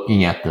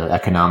looking at the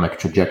economic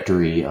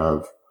trajectory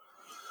of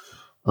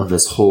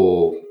this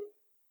whole,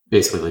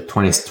 basically like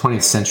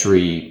 20th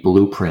century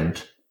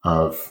blueprint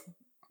of,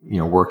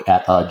 work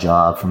at a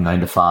job from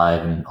 9 to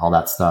 5 and all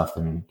that stuff.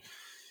 And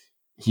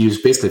he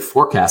was basically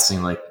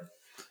forecasting like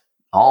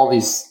all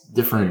these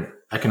different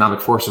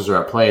economic forces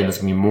are at play, and there's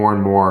going to be more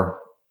and more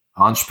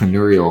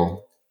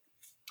entrepreneurial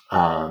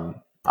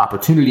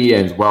opportunity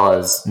as well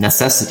as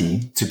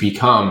necessity to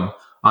become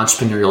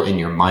entrepreneurial in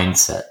your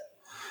mindset.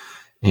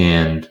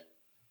 And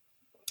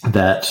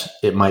that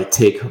it might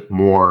take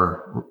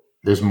more,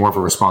 there's more of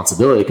a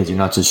responsibility because you're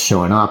not just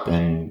showing up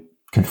and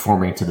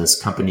conforming to this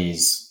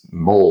company's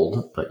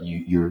mold, but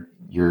you're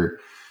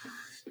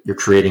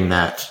creating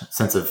that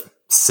sense of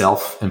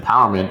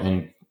self-empowerment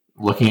and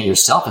looking at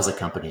yourself as a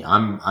company.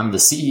 I'm the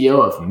CEO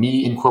of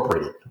Me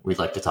Incorporated, we'd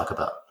like to talk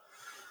about.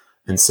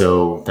 And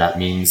so that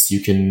means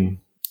you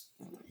can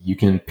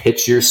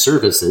pitch your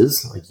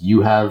services. Like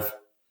you have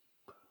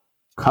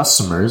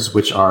customers,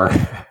 which are,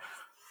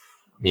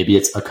 maybe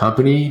it's a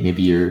company, and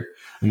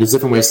there's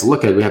different ways to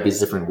look at it. We have these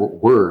different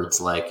words,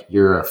 like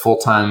you're a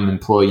full-time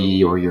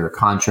employee or you're a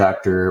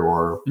contractor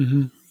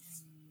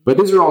but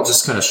these are all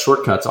just kind of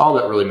shortcuts. All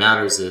that really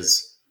matters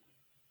is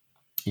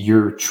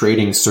you're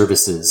trading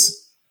services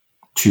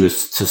to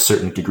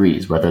certain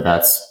degrees, whether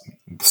that's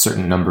a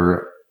certain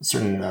amount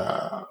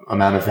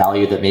of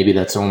value that maybe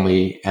that's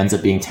only ends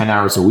up being 10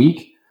 hours a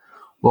week.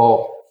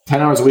 Well,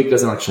 10 hours a week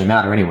doesn't actually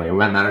matter anyway.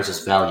 What matters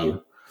is value.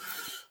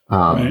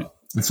 Right.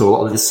 And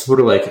so this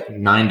sort of like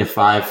 9 to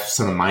 5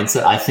 sort of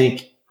mindset, I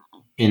think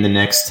in the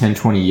next 10,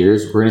 20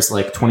 years, we're going to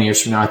like 20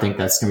 years from now, I think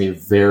that's going to be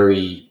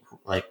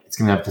it's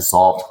going to have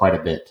dissolved quite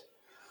a bit.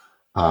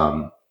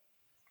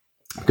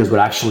 Because what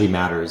actually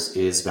matters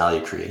is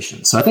value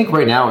creation. So I think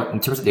right now, in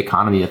terms of the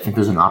economy, I think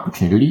there's an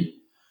opportunity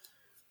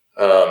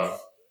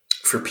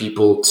for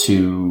people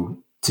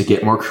to to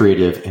get more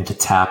creative and to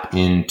tap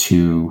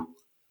into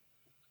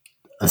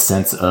a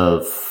sense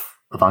of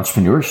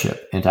entrepreneurship,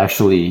 and to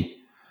actually,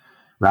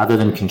 rather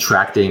than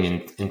contracting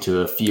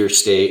into a fear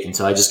state, and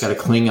so I just got to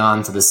cling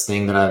on to this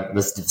thing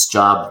this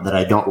job that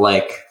I don't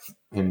like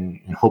and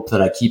hope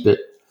that I keep it.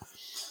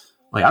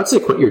 Like, I would say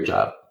quit your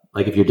job,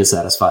 like if you're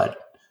dissatisfied,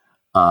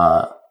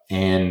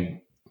 and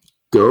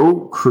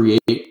go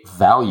create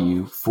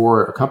value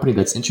for a company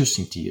that's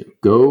interesting to you.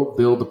 Go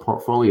build a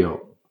portfolio,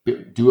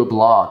 do a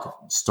blog,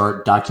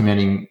 start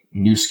documenting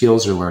new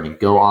skills you're learning.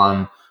 Go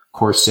on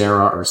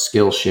Coursera or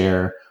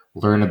Skillshare,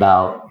 learn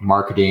about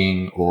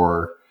marketing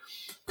or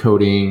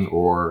coding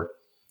or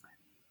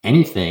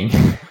anything,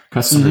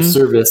 customer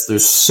service.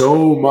 There's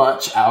so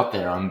much out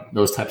there on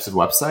those types of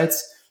websites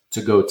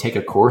to go take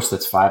a course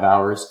that's 5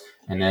 hours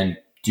and then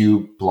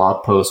do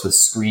blog posts with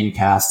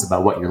screencasts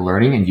about what you're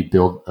learning, and you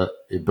build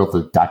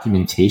a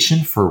documentation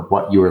for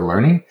what you are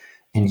learning,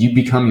 and you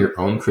become your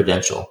own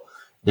credential.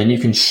 Then you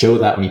can show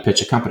that when you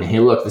pitch a company. Hey,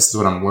 look, this is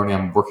what I'm learning.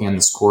 I'm working on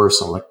this course.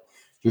 So like,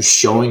 you're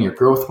showing your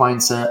growth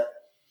mindset.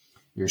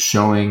 You're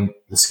showing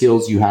the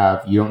skills you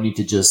have. You don't need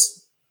to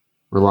just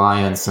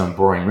rely on some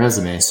boring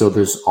resume. So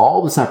there's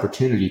all this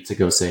opportunity to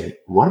go say,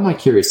 what am I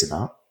curious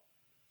about?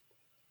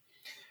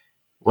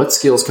 What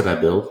skills could I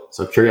build?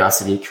 So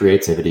curiosity,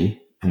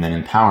 creativity, and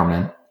then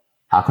empowerment.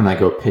 How can I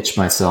go pitch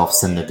myself,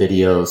 send the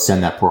video,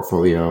 send that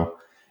portfolio,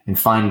 and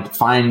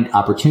find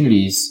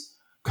opportunities,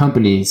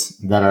 companies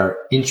that are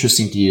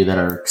interesting to you, that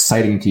are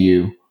exciting to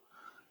you.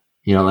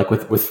 You know, like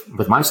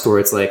with my story,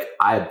 it's like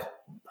I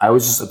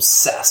was just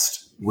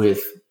obsessed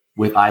with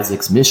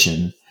Isaac's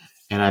mission,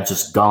 and I've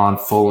just gone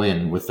full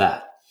in with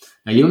that.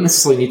 Now, you don't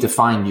necessarily need to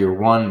find your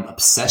one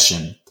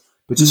obsession,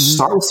 but just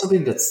start with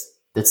something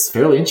that's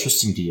fairly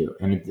interesting to you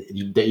and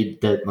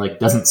that like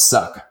doesn't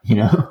suck. You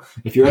know,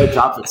 if you're at a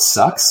job that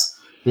sucks,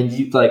 then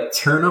you like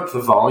turn up the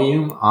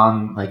volume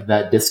on like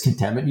that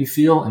discontentment you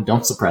feel, and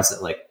don't suppress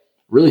it. Like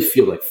really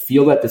feel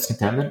that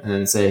discontentment, and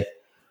then say,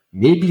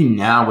 maybe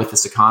now with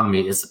this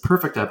economy is the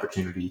perfect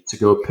opportunity to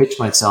go pitch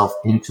myself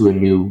into a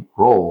new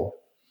role.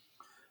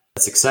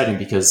 That's exciting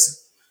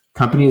because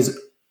companies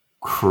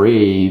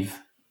crave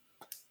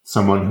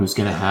someone who's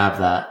going to have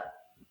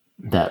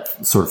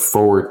that sort of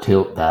forward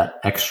tilt, that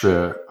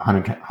extra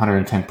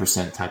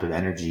 110% type of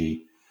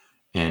energy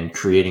and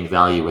creating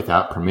value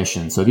without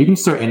permission. So if you can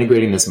start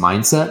integrating this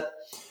mindset,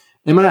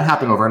 it might not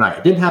happen overnight.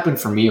 It didn't happen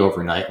for me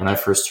overnight when I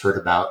first heard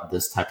about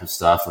this type of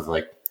stuff of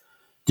like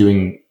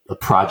doing a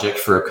project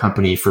for a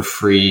company for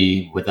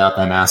free without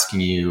them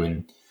asking you.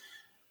 And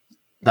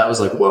that was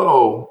like,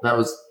 whoa,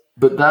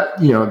 but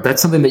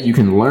that's something that you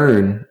can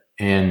learn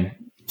and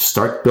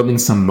start building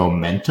some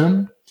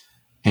momentum,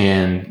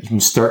 and you can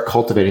start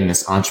cultivating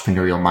this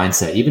entrepreneurial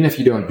mindset. Even if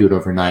you don't do it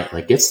overnight,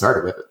 like get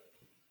started with it.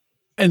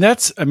 And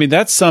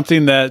that's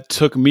something that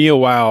took me a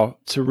while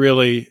to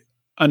really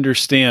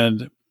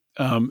understand,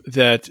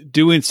 that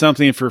doing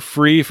something for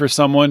free for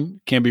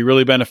someone can be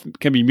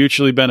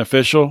mutually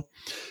beneficial.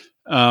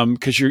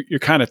 Cause you're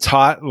kind of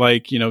taught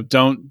like,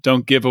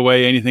 don't give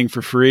away anything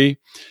for free,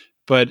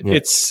 but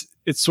it's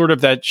sort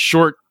of that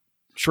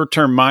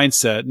short-term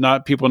mindset,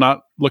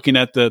 not looking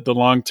at the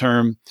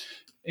long-term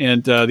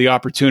and the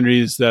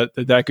opportunities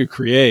that could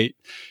create.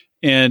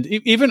 And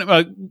even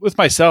with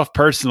myself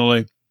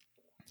personally,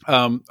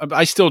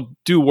 I still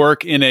do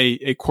work in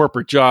a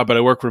corporate job, but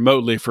I work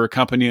remotely for a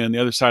company on the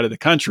other side of the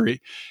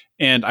country.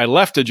 And I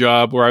left a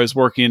job where I was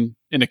working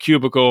in a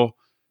cubicle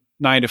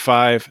 9 to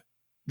 5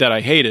 that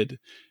I hated.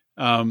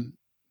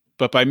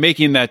 But by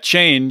making that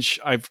change,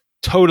 I've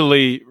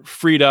totally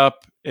freed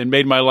up and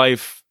made my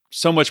life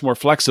so much more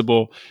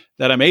flexible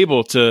that I'm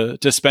able to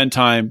spend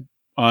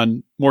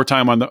more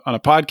time on a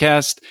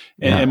podcast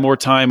and more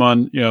time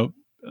on,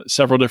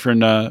 several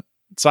different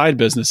side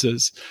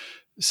businesses.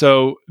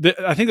 So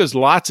I think there's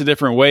lots of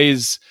different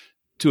ways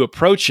to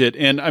approach it.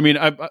 And I mean,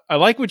 I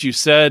like what you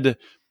said,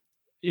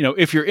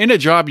 if you're in a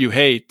job you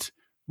hate,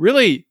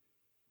 really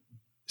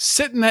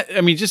sit in that.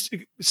 I mean, just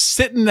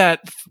sit in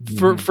that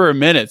for a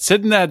minute,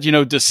 sit in that,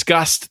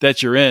 disgust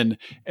that you're in,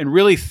 and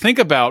really think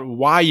about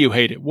why you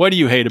hate it. What do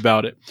you hate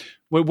about it?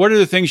 What are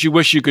the things you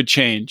wish you could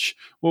change?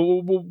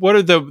 What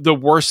are the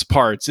worst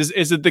parts?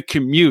 Is it the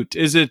commute?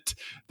 Is it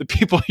the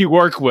people you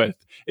work with?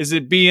 Is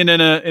it being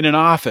in an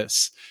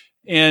office?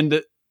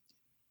 And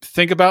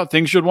think about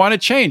things you'd want to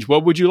change.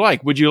 What would you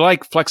like? Would you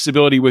like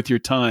flexibility with your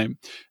time?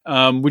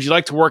 Would you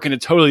like to work in a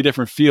totally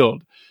different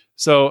field?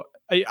 So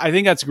I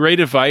think that's great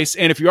advice.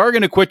 And if you are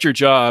going to quit your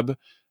job,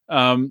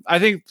 I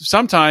think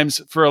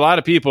sometimes for a lot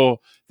of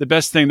people, the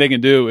best thing they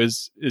can do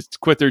is to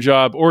quit their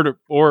job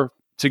or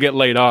to get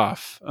laid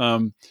off.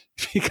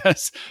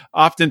 Because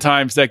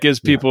oftentimes that gives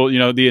people,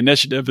 the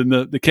initiative and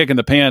the kick in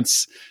the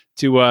pants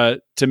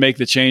to make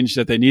the change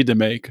that they need to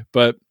make.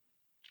 But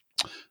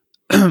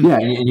yeah,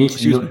 you need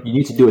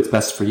to do what's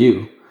best for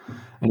you,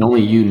 and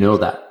only you know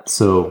that.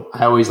 So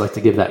I always like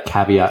to give that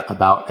caveat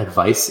about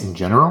advice in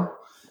general.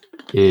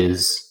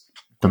 Is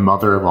the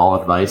mother of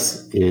all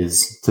advice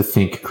is to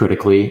think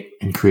critically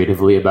and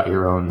creatively about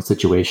your own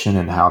situation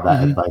and how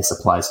that advice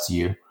applies to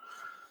you.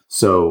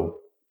 So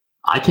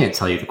I can't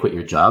tell you to quit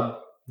your job.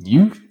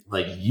 You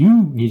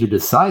need to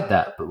decide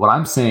that. But what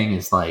I'm saying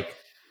is like,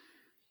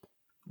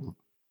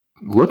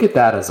 look at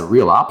that as a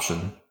real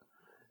option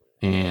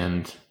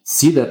and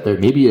see that there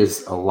maybe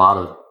is a lot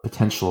of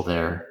potential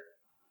there.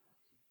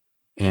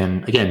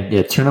 And again,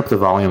 turn up the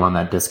volume on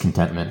that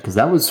discontentment, because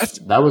that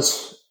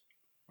was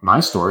my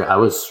story. It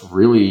was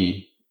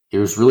really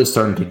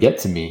starting to get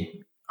to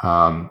me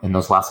in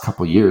those last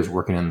couple of years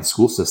working in the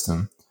school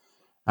system.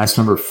 I just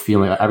remember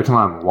feeling every time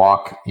I would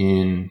walk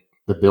in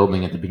the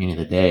building at the beginning of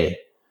the day,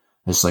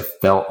 I just like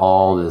felt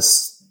all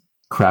this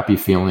crappy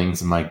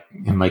feelings in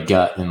my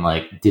gut, and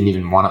like didn't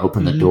even want to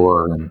open the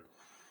door,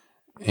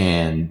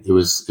 and it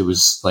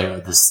was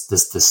like this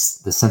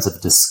sense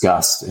of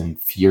disgust and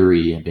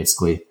fury, and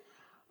basically,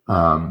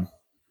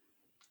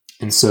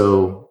 and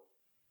so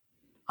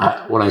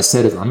what I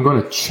said is I'm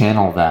going to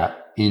channel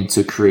that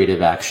into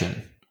creative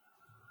action,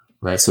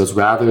 right? So it's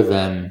rather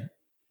than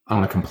I'm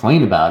going to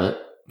complain about it,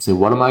 say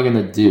what am I going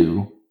to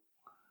do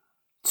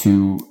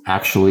to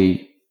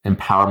actually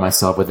empower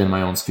myself within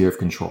my own sphere of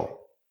control.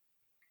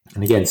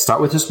 And again,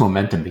 start with just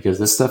momentum, because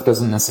this stuff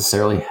doesn't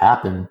necessarily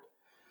happen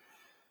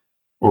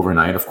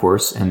overnight, of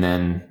course. And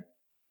then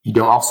you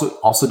don't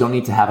also don't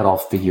need to have it all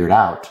figured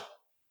out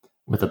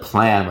with a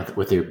plan,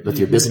 with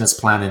your business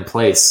plan in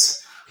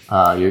place,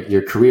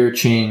 your career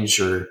change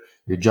or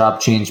your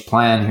job change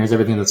plan. Here's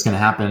everything that's going to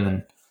happen,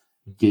 and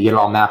you get it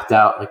all mapped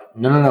out. Like,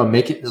 no,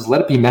 just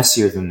let it be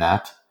messier than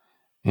that,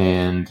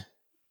 and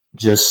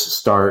just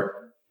start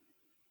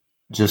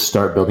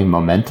building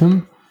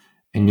momentum,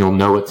 and you'll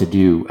know what to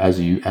do as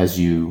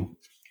you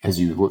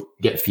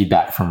get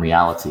feedback from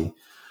reality.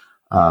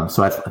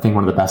 So I think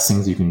one of the best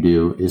things you can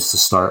do is to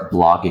start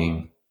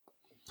blogging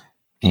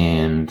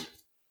and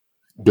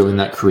building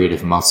that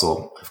creative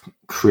muscle.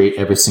 Create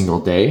every single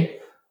day,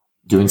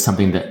 doing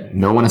something that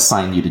no one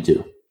assigned you to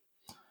do.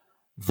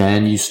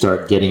 Then you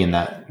start getting in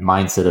that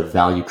mindset of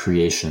value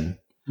creation.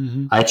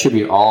 Mm-hmm. I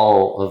attribute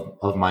all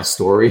of my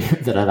story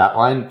that I've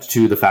outlined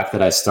to the fact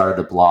that I started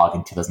a blog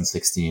in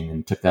 2016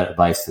 and took that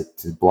advice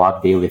to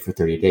blog daily for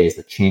 30 days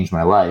that changed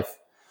my life.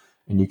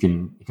 And you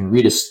can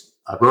read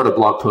I wrote a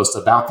blog post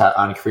about that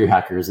on Career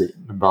Hackers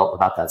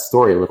about that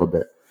story a little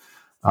bit.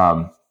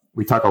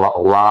 We talk a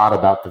lot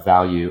about the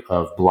value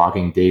of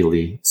blogging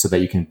daily so that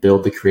you can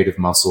build the creative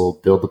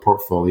muscle, build the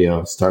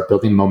portfolio, start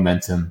building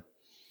momentum,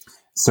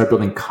 start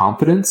building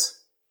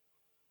confidence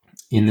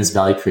in this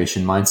value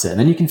creation mindset. And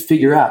then you can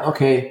figure out,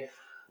 okay,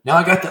 now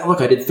I got that. Look,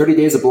 I did 30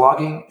 days of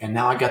blogging, and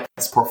now I got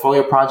this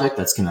portfolio project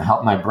that's going to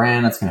help my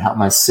brand. That's going to help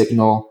my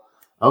signal.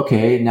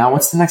 Okay, now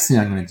what's the next thing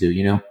I'm going to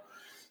do?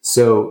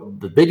 So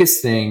the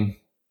biggest thing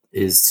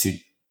is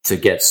to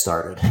get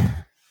started.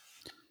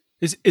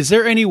 Is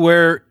there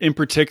anywhere in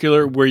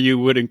particular where you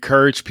would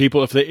encourage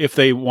people if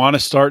they want to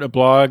start a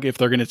blog, if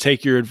they're going to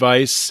take your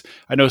advice?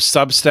 I know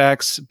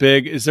Substack's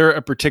big. Is there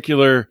a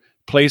particular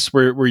place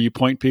where you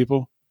point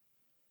people?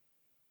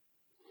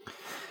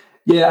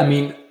 Yeah, I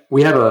mean,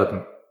 we have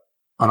an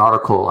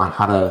article on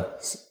how to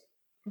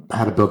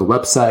build a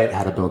website,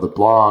 how to build a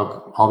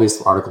blog. All these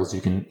articles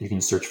you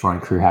can search for on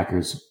Career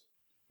Hackers.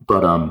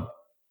 But I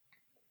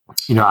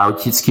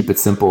would just keep it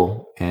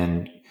simple,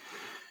 and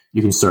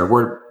you can start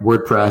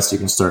WordPress, you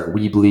can start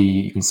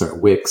Weebly, you can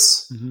start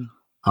Wix.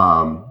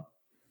 Mm-hmm.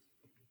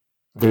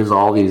 There's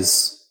all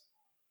these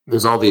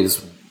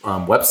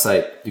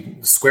website,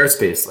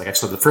 Squarespace. Like,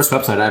 actually, the first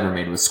website I ever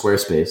made was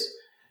Squarespace,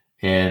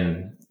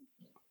 and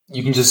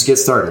you can just get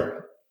started,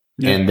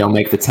 and they'll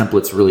make the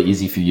templates really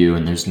easy for you.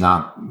 And there's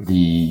not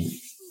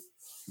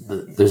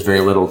there's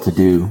very little to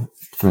do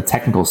from a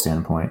technical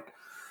standpoint.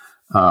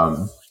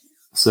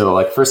 So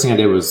like first thing I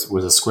did was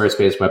a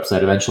Squarespace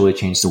website, eventually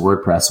changed to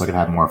WordPress so I could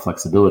have more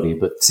flexibility.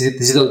 But see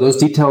those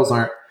details a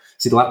lot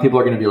of people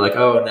are going to be like,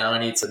 oh, now I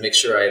need to make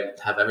sure I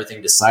have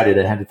everything decided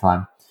ahead of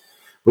time.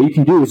 What you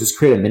can do is just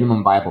create a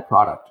minimum viable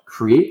product.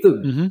 Create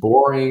the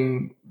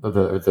boring,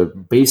 the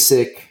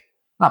basic,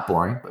 not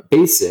boring, but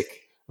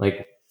basic,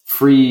 like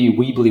free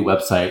Weebly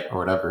website or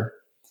whatever,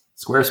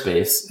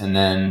 Squarespace, and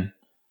then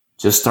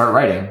just start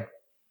writing.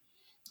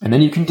 And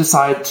then you can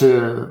decide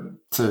to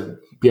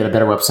be at a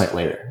better website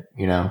later,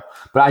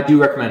 But I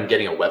do recommend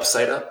getting a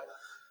website up,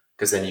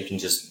 because then you can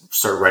just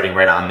start writing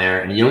right on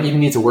there, and you don't even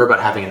need to worry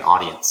about having an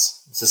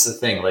audience. It's just the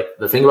thing. Like,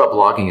 the thing about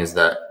blogging is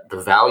that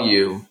the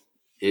value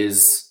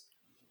is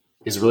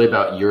really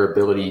about your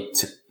ability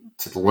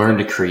to learn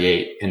to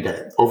create and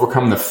to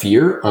overcome the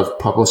fear of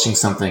publishing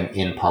something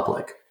in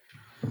public.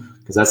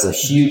 Because that's a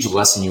huge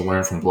lesson you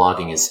learn from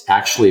blogging, is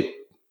actually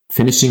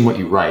finishing what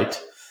you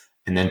write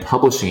and then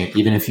publishing it,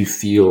 even if you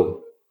feel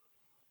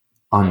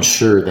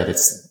unsure that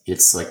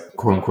it's like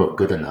quote unquote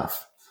good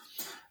enough,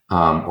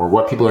 or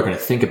what people are going to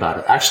think about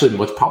it. Actually,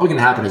 what's probably going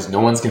to happen is no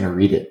one's going to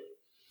read it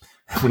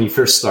when you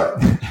first start.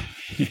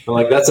 But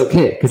like, that's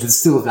okay, because it's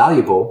still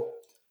valuable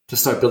to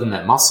start building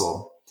that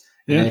muscle.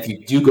 Yeah. And if you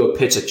do go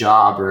pitch a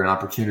job or an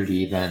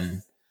opportunity,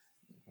 then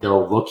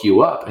they'll look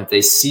you up. And if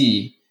they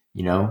see,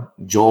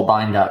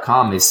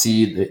 joelbine.com, they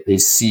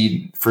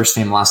see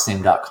firstname,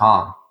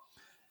 lastname.com,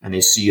 and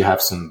they see you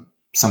have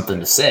something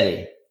to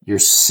say, you're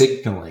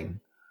signaling.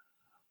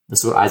 This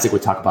is what Isaac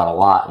would talk about a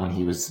lot when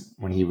he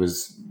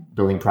was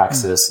building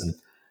Praxis, and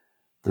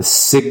the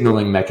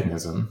signaling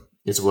mechanism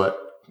is what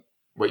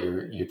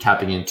you're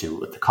tapping into.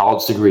 What the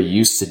college degree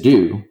used to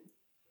do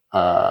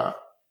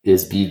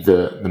is be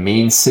the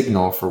main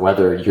signal for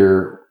whether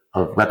you're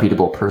a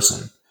reputable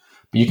person.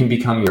 But you can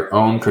become your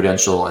own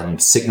credential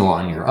and signal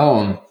on your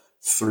own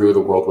through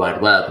the World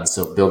Wide Web. And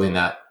so building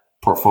that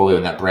portfolio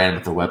and that brand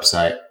with the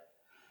website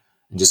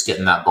and just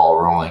getting that ball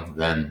rolling,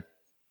 then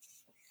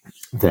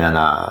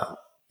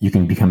you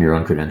can become your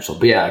own credential.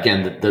 But yeah,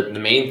 again, the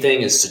main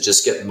thing is to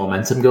just get the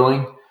momentum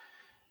going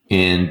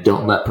and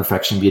don't let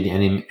perfection be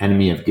the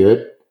enemy of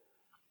good,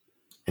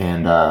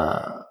 and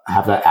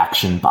have that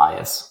action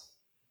bias.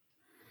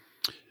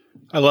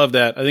 I love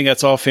that. I think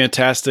that's all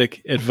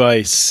fantastic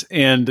advice.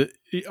 And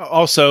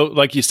also,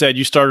 like you said,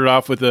 you started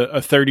off with a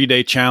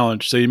 30-day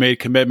challenge. So you made a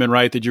commitment,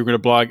 right, that you're going to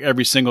blog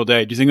every single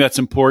day. Do you think that's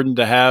important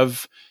to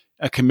have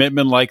a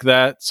commitment like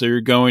that? So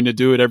you're going to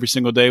do it every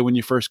single day when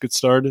you first get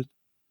started?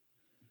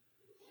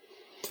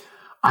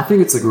 I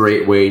think it's a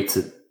great way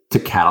to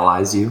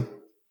catalyze you,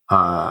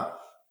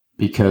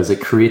 because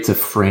it creates a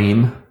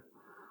frame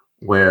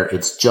where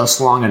it's just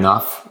long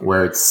enough,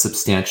 where it's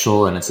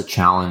substantial and it's a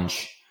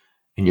challenge,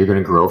 and you're going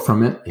to grow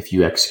from it if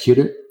you execute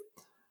it.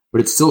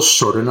 But it's still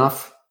short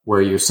enough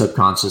where your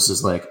subconscious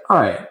is like, all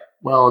right,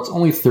 well, it's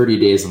only 30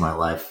 days of my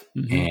life,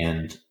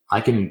 and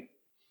I can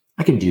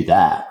do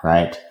that,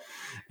 right?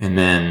 And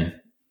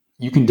then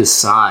you can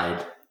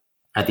decide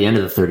at the end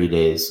of the 30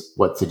 days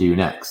what to do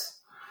next.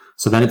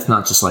 So then it's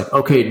not just like,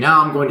 okay,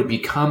 now I'm going to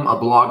become a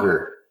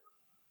blogger.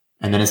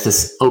 And then it's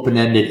this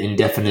open-ended,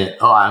 indefinite,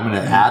 I'm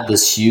going to add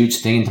this huge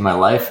thing into my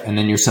life. And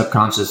then your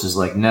subconscious is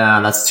like,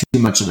 nah, that's too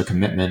much of a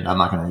commitment. I'm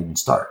not going to even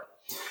start.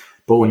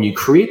 But when you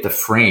create the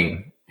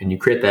frame and you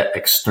create that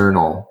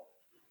external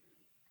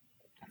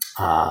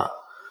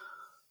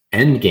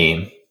end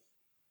game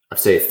of,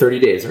 say, 30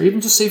 days, or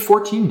even just say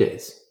 14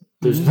 days,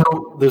 there's no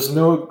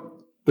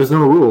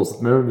rules.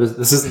 Remember,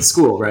 this isn't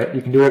school, right?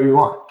 You can do whatever you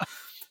want.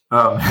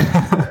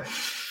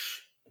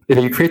 If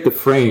you create the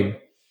frame,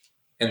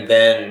 and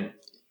then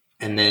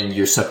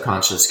your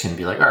subconscious can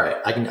be like, all right,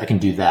 I can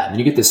do that. And then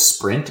you get this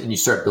sprint and you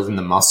start building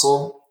the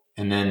muscle.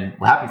 And then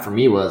what happened for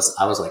me was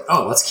I was like,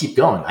 oh, let's keep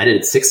going. I did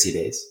it 60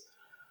 days.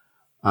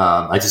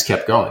 I just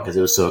kept going because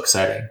it was so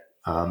exciting.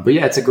 But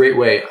yeah, it's a great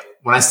way.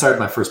 When I started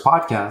my first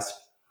podcast,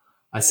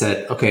 I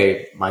said,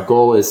 okay, my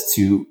goal is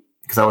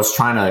because I was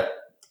trying to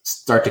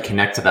start to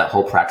connect to that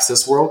whole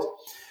Praxis world.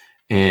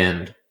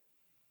 And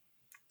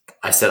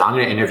I said, I'm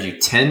going to interview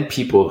 10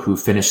 people who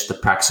finished the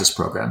Praxis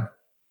program,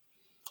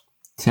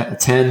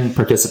 10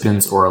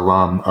 participants or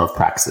alum of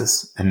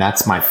Praxis. And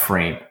that's my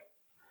frame.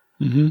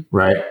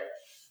 Right.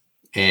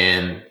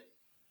 And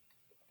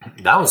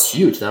that was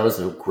huge. That was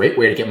a great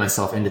way to get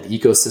myself into the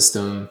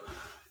ecosystem.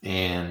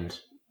 And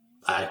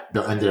I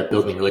ended up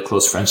building really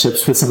close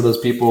friendships with some of those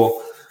people.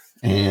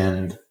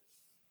 And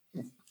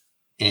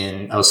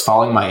I was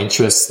following my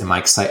interests and my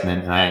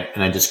excitement. And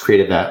I just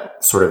created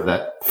that sort of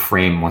that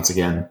frame once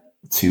again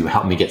to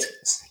help me get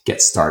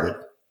started.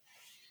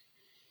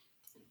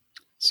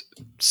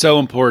 So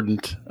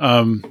important.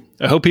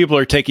 I hope people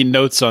are taking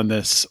notes on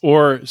this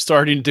or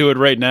starting to do it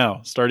right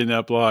now, starting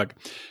that blog.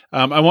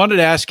 I wanted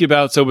to ask you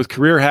about, so with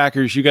Career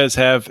Hackers, you guys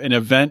have an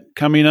event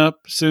coming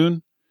up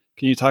soon.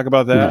 Can you talk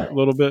about that a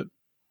little bit?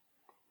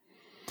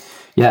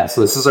 Yeah,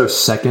 so this is our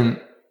second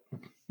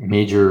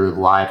major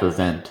live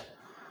event,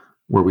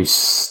 where we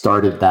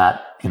started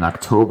that in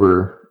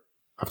October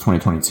of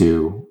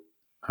 2022,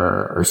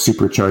 our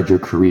Supercharge Your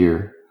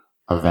Career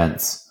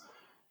events.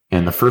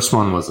 And the first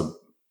one was a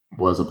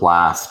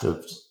blast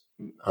of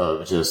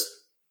just,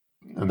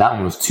 that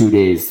one was 2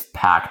 days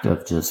packed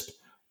of just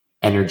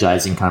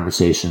energizing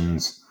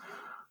conversations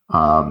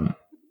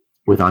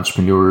with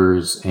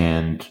entrepreneurs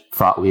and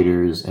thought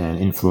leaders and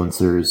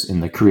influencers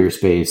in the career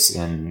space,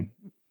 and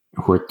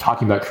who are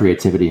talking about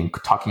creativity and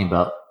talking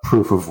about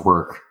proof of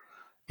work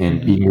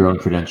and being your own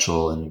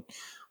credential and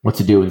what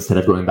to do instead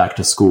of going back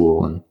to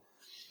school. And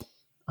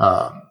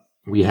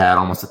we had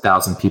almost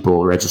 1,000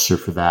 people register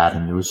for that.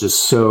 And it was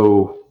just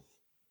so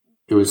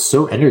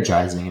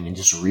energizing, and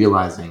just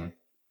realizing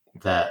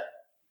that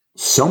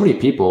so many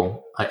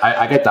people,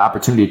 I get the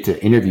opportunity to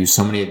interview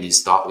so many of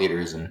these thought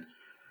leaders, and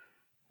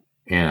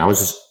I was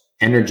just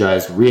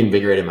energized,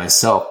 reinvigorated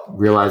myself,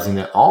 realizing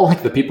that all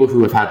like the people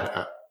who have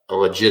had a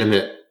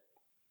legitimate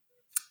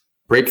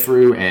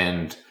breakthrough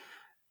and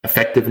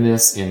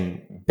effectiveness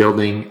in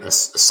building a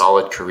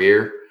solid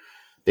career,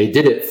 they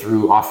did it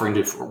through offering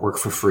to work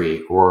for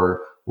free,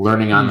 or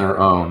learning on their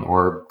own,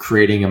 or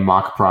creating a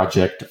mock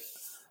project,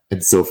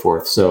 and so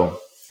forth. So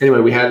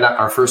anyway, we had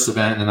our first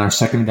event, and our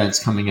second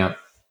event's coming up.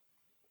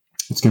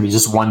 It's going to be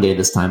just one day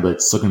this time, but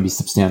it's still going to be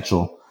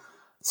substantial.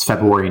 It's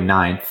February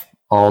 9th,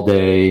 all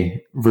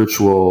day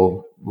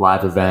virtual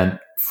live event,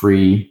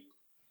 free.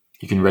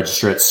 You can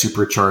register at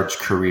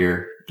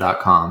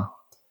superchargecareer.com.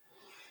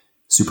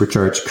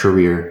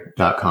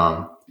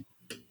 Superchargecareer.com.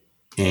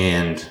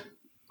 And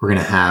we're going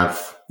to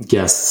have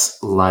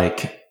guests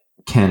like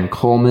Ken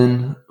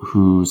Coleman,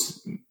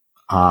 who's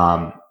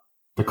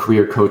the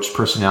career coach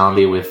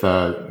personality with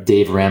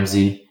Dave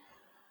Ramsey,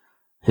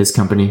 his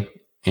company.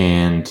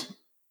 And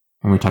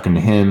when we're talking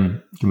to him,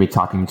 we're going to be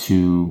talking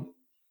to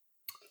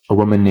a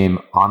woman named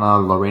Ana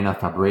Lorena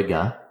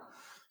Fabrega,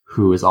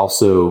 who is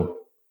also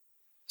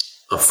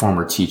a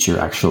former teacher,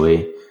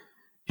 actually,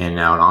 and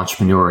now an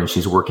entrepreneur. And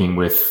she's working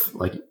with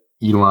like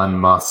Elon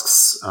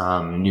Musk's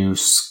new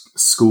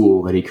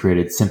school that he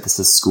created,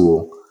 Synthesis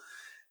School.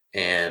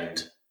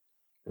 And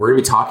we're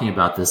going to be talking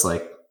about this.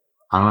 Like,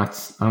 I'm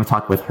going to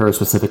talk with her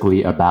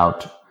specifically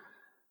about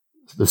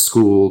the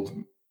schooled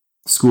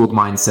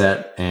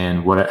mindset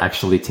and what it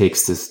actually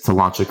takes to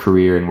launch a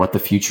career and what the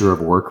future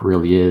of work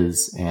really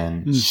is.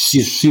 And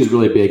she's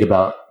really big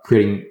about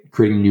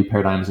creating new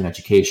paradigms in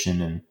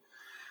education.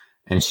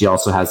 And she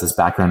also has this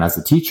background as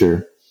a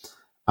teacher.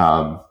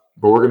 But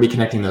we're going to be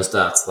connecting those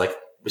dots. Like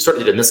we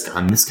started in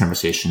this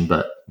conversation,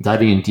 but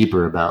diving in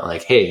deeper about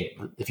like, hey,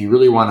 if you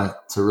really want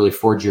to really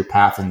forge your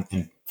path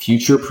and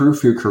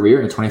future-proof your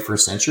career in the 21st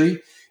century,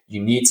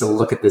 you need to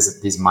look at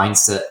this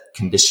mindset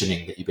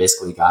conditioning that you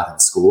basically got in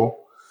school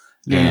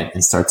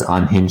and start to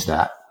unhinge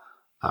that.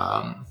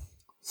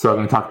 So I'm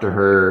going to talk to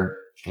her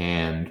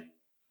and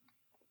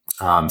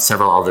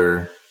several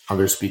other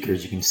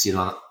speakers. You can see them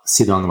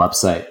on the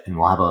website, and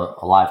we'll have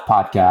a live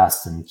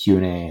podcast and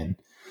Q&A, and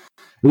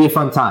it'll be a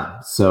fun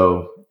time.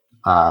 So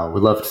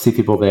we'd love to see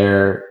people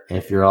there.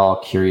 If you're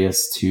all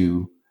curious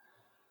to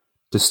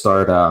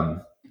start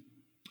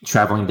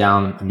traveling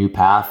down a new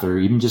path, or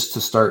even just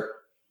to start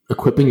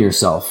equipping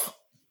yourself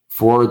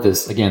for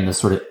this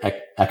sort of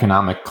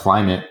economic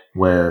climate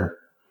where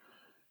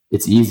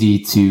it's easy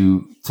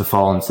to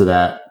fall into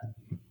that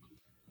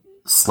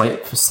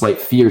slight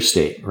fear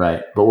state,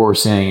 right? But what we're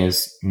saying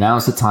is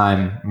now's the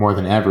time more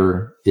than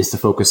ever is to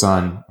focus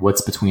on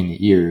what's between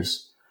the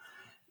ears.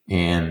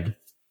 And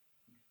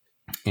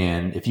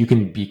if you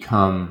can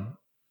become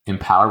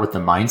empowered with the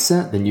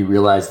mindset, then you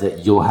realize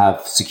that you'll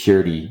have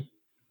security,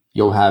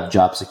 you'll have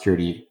job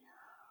security,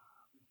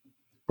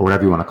 or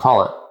whatever you want to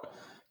call it,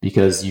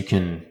 because you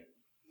can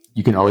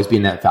always be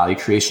in that value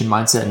creation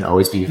mindset and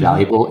always be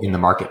valuable in the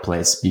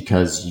marketplace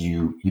because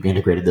you've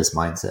integrated this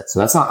mindset. So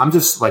that's not, I'm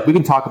just like, we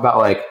can talk about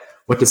like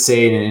what to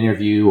say in an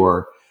interview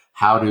or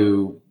how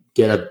to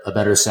get a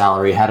better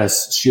salary, how to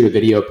shoot a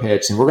video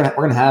pitch. And we're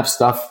going to have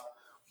stuff.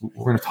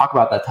 We're going to talk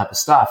about that type of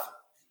stuff.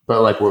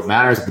 But like what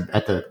matters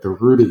at the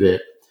root of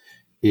it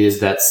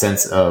is that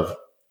sense of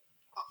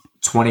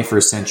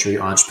 21st century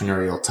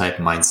entrepreneurial type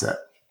mindset.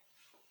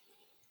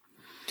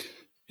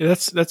 Yeah,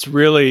 that's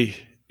really,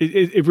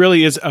 it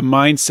really is a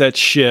mindset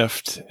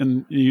shift.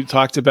 And you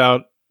talked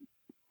about,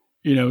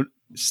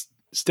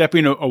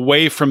 stepping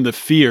away from the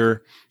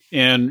fear,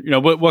 and,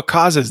 what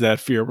causes that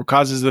fear? What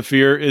causes the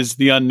fear is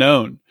the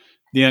unknown,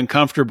 the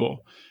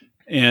uncomfortable.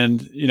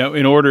 And,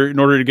 in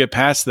order to get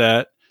past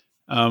that,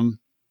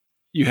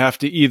 you have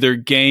to either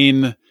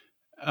gain,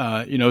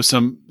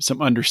 some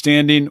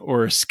understanding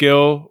or a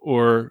skill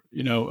or,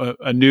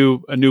 a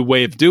new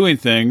way of doing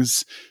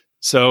things.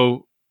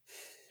 So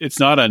it's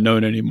not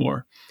unknown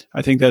anymore.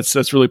 I think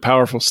that's really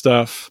powerful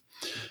stuff.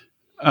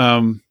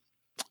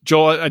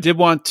 Joel, I did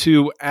want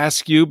to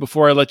ask you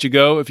before I let you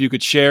go, if you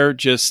could share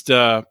just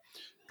all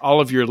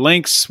of your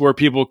links where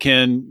people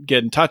can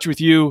get in touch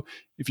with you.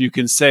 If you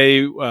can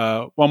say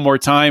one more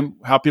time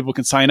how people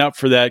can sign up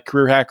for that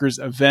Career Hackers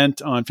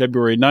event on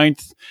February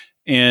 9th,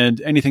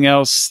 and anything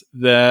else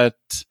that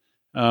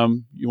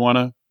you want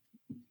to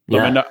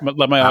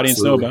let my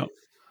audience know about.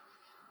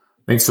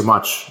 Thanks so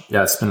much.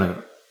 Yeah, it's been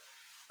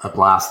a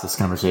blast, this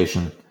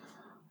conversation.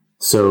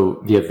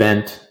 So the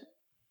event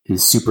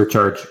is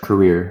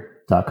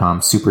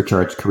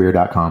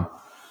superchargecareer.com.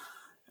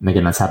 And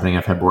again, that's happening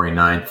on February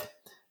 9th.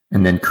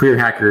 And then Career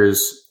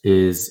Hackers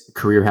is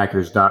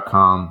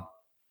careerhackers.com.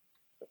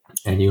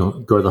 And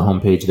you'll go to the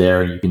homepage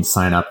there and you can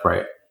sign up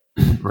right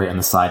on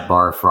the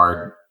sidebar for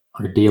our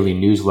daily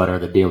newsletter,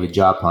 the Daily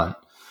Job Hunt.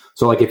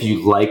 So like if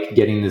you like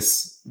getting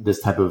this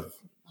type of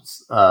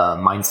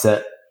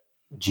mindset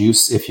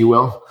juice, if you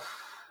will,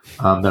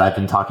 that I've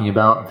been talking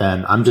about,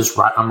 then I'm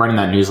writing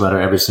that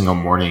newsletter every single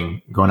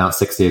morning, going out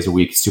 6 days a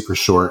week, super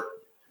short.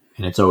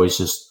 And it's always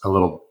just a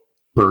little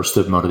burst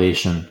of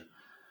motivation.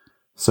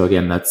 So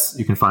again,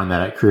 you can find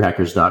that at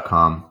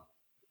careerhackers.com.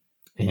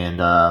 And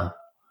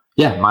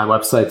my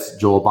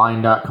website's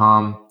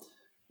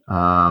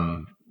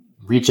joelbine.com.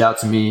 Reach out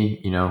to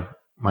me.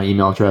 My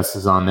email address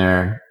is on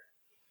there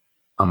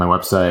on my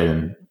website,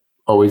 and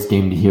always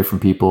game to hear from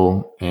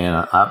people.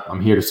 And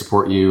I'm here to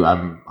support you.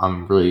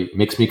 I'm really, it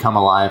makes me come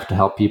alive to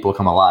help people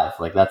come alive.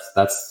 Like that's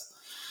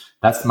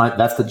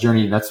the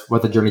journey. That's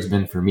what the journey's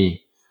been for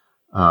me.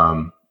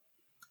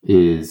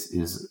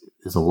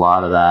 Is a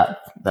lot of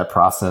that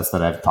process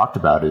that I've talked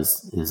about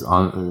is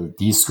on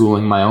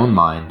deschooling my own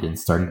mind and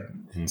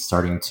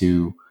starting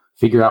to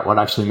figure out what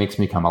actually makes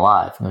me come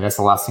alive. I guess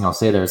the last thing I'll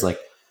say there is like,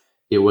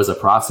 it was a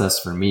process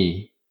for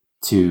me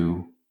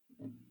to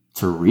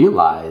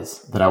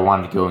realize that I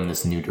wanted to go in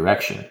this new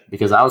direction,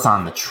 because I was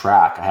on the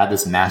track. I had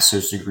this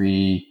master's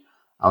degree.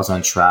 I was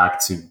on track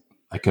to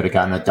I could have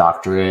gotten a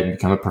doctorate and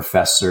become a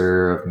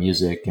professor of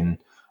music, and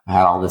I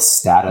had all this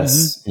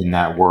status in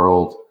that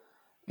world,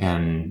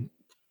 and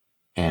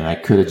I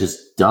could have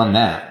just done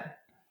that.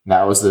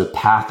 That was the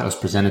path that was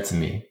presented to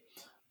me.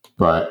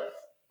 But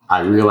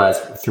I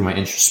realized through my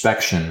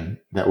introspection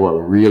that what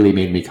really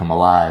made me come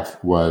alive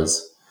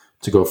was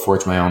to go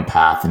forge my own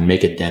path and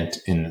make a dent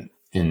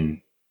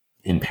in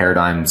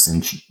paradigms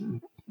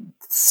and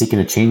seeking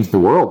to change the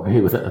world,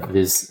 right? With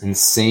these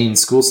insane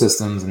school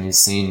systems and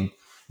these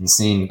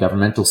insane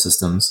governmental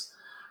systems.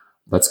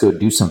 Let's go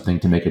do something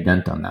to make a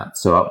dent on that.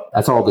 So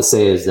that's all to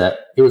say is that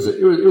it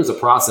was a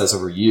process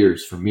over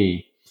years for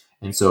me.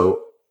 And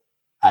so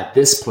at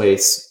this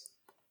place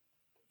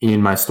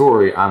in my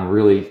story, I'm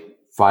really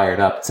fired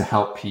up to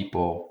help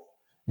people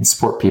and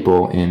support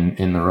people in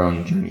their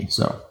own journey.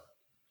 So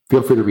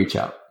feel free to reach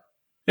out.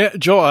 Yeah,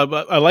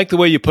 Joel, I like the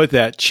way you put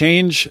that.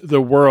 Change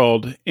the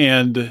world.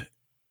 And,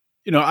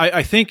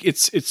 I think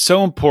it's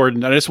so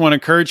important. I just want to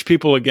encourage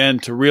people again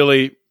to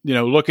really,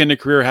 look into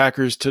Career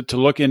Hackers, to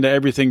look into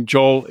everything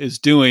Joel is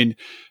doing,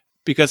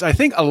 because I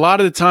think a lot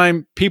of the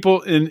time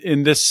people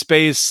in this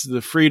space,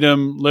 the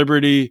freedom,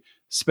 liberty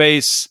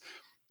space,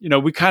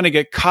 we kind of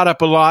get caught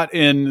up a lot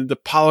in the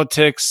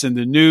politics and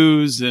the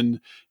news and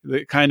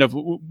the kind of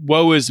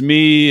woe is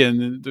me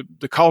and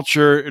the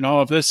culture and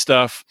all of this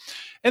stuff.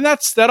 And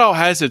that all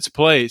has its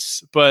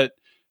place. But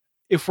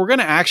if we're going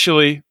to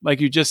actually, like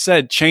you just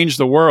said, change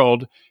the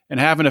world and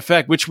have an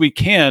effect, which we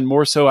can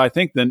more so, I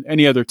think, than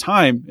any other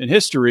time in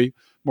history,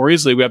 more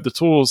easily, we have the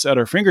tools at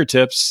our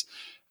fingertips.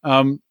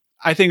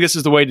 I think this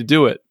is the way to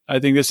do it. I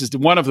think this is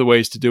one of the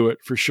ways to do it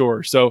for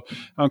sure. So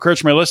I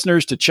encourage my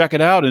listeners to check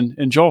it out.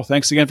 And Joel,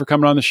 thanks again for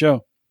coming on the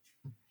show.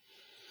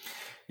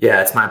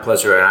 Yeah, it's my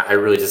pleasure. And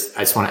I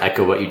just want to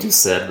echo what you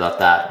just said about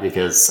that,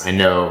 because I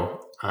know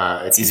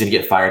it's easy to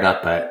get fired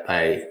up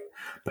by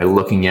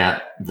looking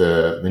at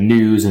the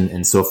news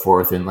and so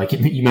forth. And like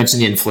you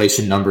mentioned the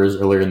inflation numbers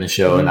earlier in the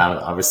show, and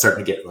I was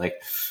starting to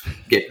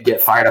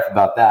get fired up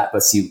about that.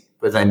 But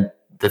then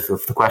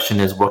the question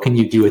is, what can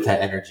you do with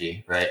that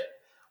energy, right?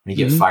 When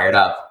you get fired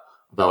up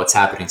about what's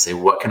happening, say,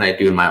 what can I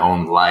do in my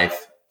own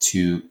life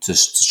to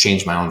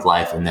change my own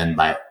life, and then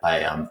by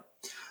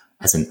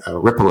as a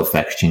ripple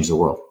effect, change the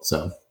world.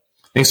 So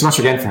thanks so much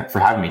again for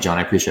having me, John.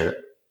 I appreciate it.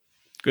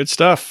 Good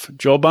stuff.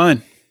 Joel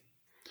Bine.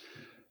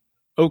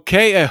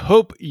 Okay, I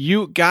hope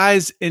you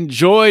guys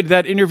enjoyed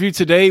that interview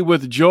today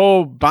with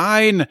Joel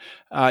Bine.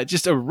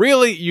 Just a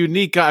really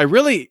unique guy.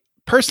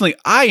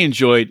 I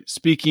enjoyed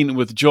speaking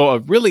with Joel, a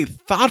really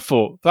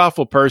thoughtful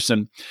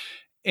person.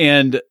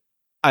 And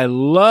I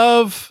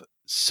love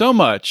so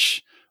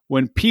much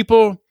when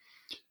people,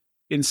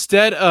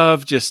 instead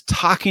of just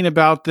talking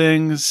about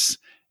things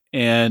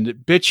and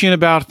bitching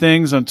about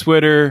things on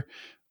Twitter,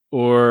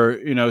 or,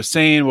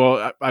 saying,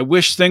 well, I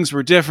wish things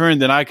were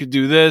different, then I could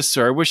do this,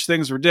 or I wish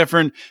things were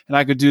different and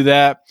I could do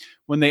that.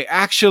 When they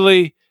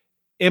actually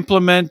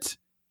implement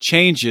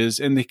changes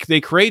and they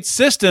create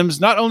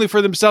systems, not only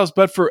for themselves,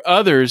 but for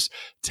others,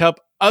 to help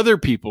other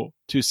people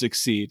to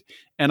succeed.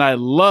 And I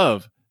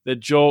love that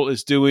Joel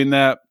is doing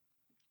that.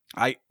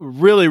 I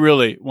really,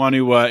 really want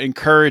to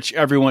encourage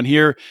everyone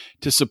here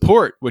to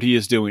support what he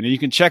is doing. And you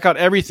can check out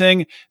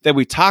everything that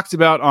we talked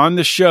about on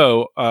the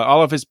show,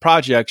 all of his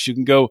projects. You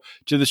can go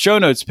to the show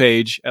notes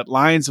page at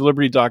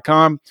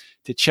lionsofliberty.com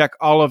to check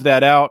all of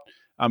that out.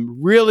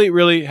 Really,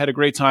 really had a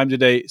great time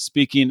today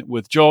speaking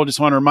with Joel. Just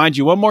want to remind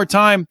you one more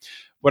time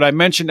what I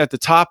mentioned at the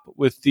top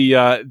with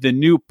the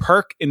new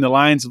perk in the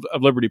Lions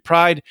of Liberty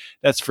Pride.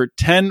 That's for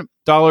 $10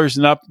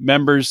 and up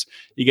members.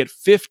 You get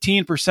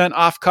 15%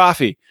 off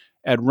coffee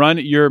at Run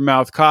Your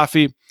Mouth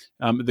Coffee.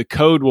 The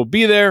code will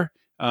be there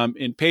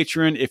in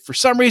Patreon. If for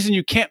some reason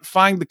you can't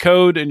find the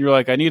code and you're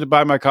like, I need to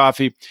buy my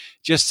coffee,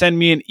 just send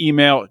me an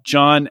email,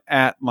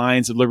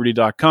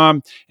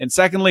 john@lionsofliberty.com. And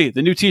secondly,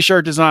 the new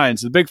t-shirt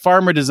designs, the Big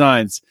Pharma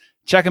designs,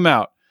 check them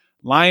out.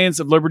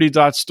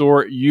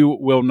 lionsofliberty.store. You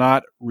will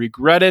not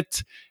regret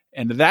it.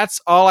 And that's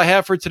all I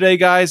have for today,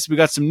 guys. We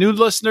got some new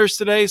listeners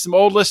today. Some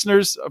old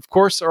listeners, of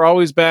course, are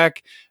always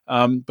back.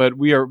 But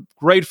we are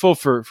grateful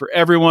for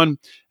everyone,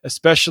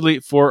 especially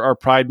for our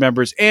Pride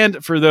members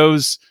and for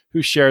those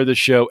who share the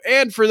show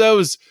and for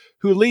those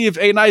who leave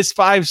a nice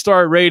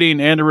 5-star rating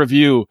and a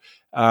review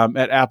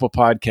at Apple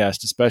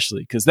Podcast,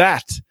 especially, because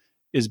that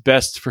is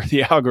best for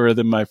the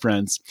algorithm, my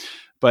friends.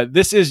 But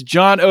this is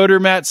John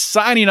Odermatt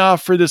signing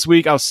off for this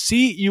week. I'll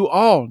see you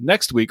all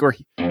next week, or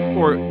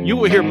you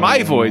will hear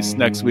my voice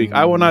next week.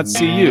 I will not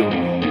see you.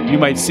 You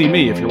might see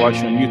me if you're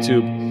watching on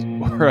YouTube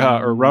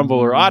or Rumble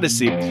or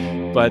Odyssey.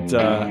 But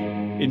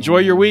enjoy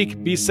your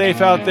week. Be safe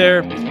out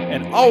there.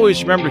 And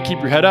always remember to keep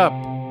your head up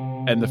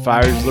and the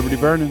fires of liberty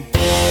burning.